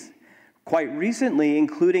things quite recently,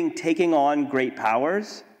 including taking on great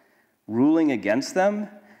powers, ruling against them.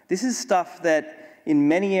 This is stuff that in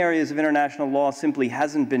many areas of international law simply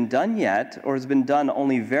hasn't been done yet, or has been done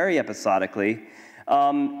only very episodically.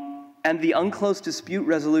 And the UNCLOS dispute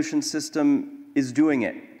resolution system is doing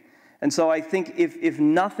it. And so I think if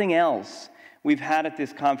nothing else, we've had at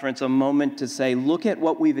this conference a moment to say, look at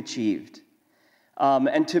what we've achieved.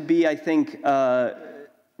 And to be, I think,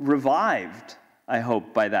 revived, I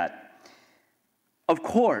hope, by that. Of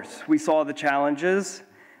course, we saw the challenges.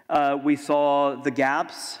 We saw the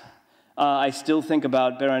gaps. I still think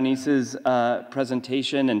about Berenice's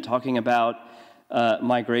presentation and talking about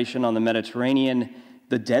migration on the Mediterranean,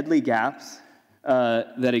 the deadly gaps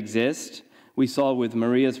that exist. We saw with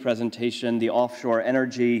Maria's presentation the offshore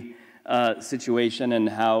energy situation and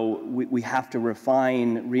how we have to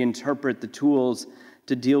refine, reinterpret the tools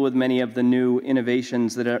to deal with many of the new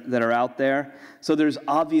innovations that are out there. So there's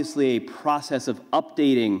obviously a process of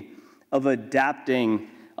updating, of adapting,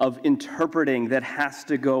 of interpreting that has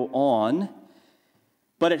to go on,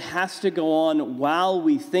 but it has to go on while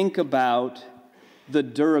we think about the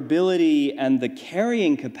durability and the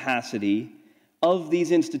carrying capacity of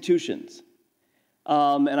these institutions.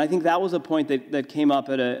 And I think that was a point that came up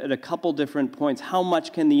at a couple different points. How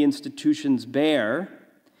much can the institutions bear?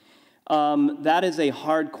 That is a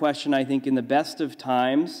hard question, I think, in the best of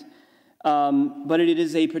times, but it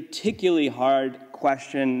is a particularly hard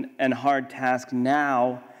question and hard task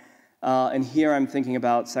now. And here I'm thinking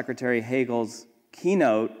about Secretary Hagel's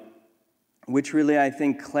keynote, which really, I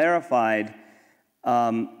think, clarified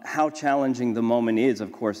how challenging the moment is,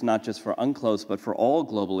 of course, not just for UNCLOS, but for all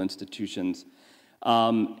global institutions.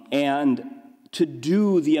 And to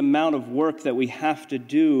do the amount of work that we have to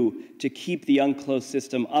do to keep the UNCLOS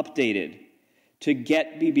system updated, to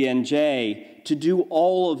get BBNJ, to do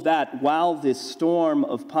all of that while this storm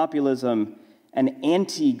of populism and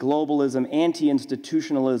anti-globalism,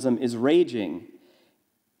 anti-institutionalism is raging,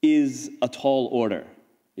 is a tall order.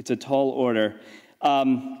 It's a tall order.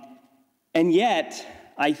 And yet,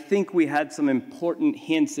 I think we had some important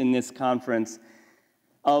hints in this conference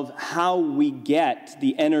of how we get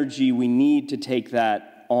the energy we need to take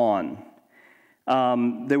that on.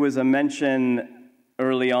 There was a mention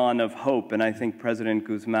early on of hope, and I think President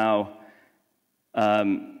Guzmão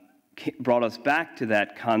brought us back to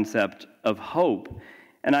that concept of hope.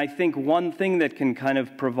 And I think one thing that can kind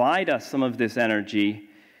of provide us some of this energy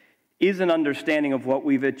is an understanding of what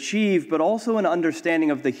we've achieved, but also an understanding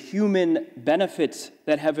of the human benefits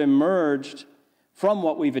that have emerged from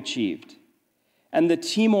what we've achieved. And the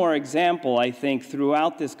Timor example, I think,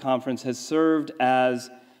 throughout this conference has served as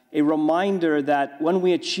a reminder that when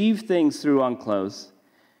we achieve things through UNCLOS,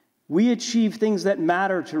 we achieve things that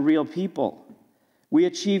matter to real people. We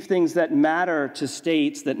achieve things that matter to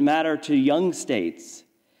states, that matter to young states.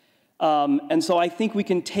 And so I think we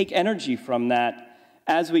can take energy from that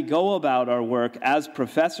as we go about our work as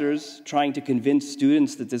professors, trying to convince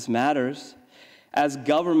students that this matters, as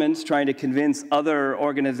governments trying to convince other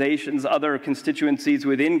organizations, other constituencies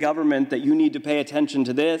within government that you need to pay attention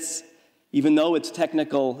to this, even though it's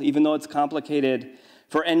technical, even though it's complicated.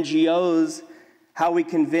 For NGOs, how we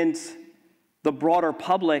convince the broader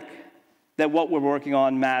public that what we're working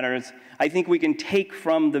on matters. I think we can take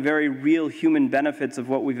from the very real human benefits of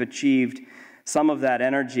what we've achieved some of that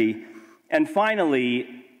energy. And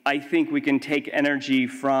finally, I think we can take energy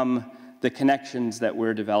from the connections that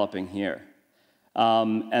we're developing here.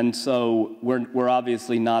 And so we're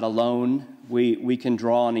obviously not alone. We can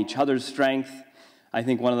draw on each other's strength. I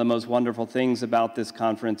think one of the most wonderful things about this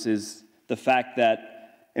conference is the fact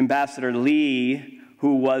that Ambassador Lee,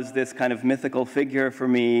 who was this kind of mythical figure for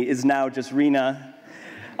me, is now just Rena.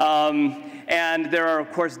 And there are,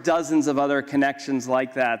 of course, dozens of other connections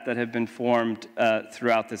like that that have been formed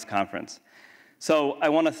throughout this conference. So I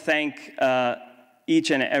want to thank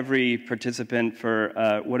each and every participant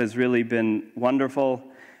for what has really been wonderful.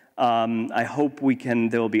 I hope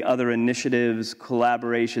there will be other initiatives,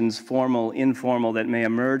 collaborations, formal, informal, that may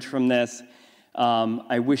emerge from this.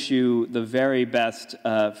 I wish you the very best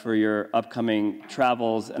for your upcoming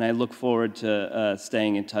travels, and I look forward to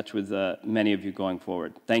staying in touch with many of you going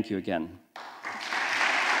forward. Thank you again.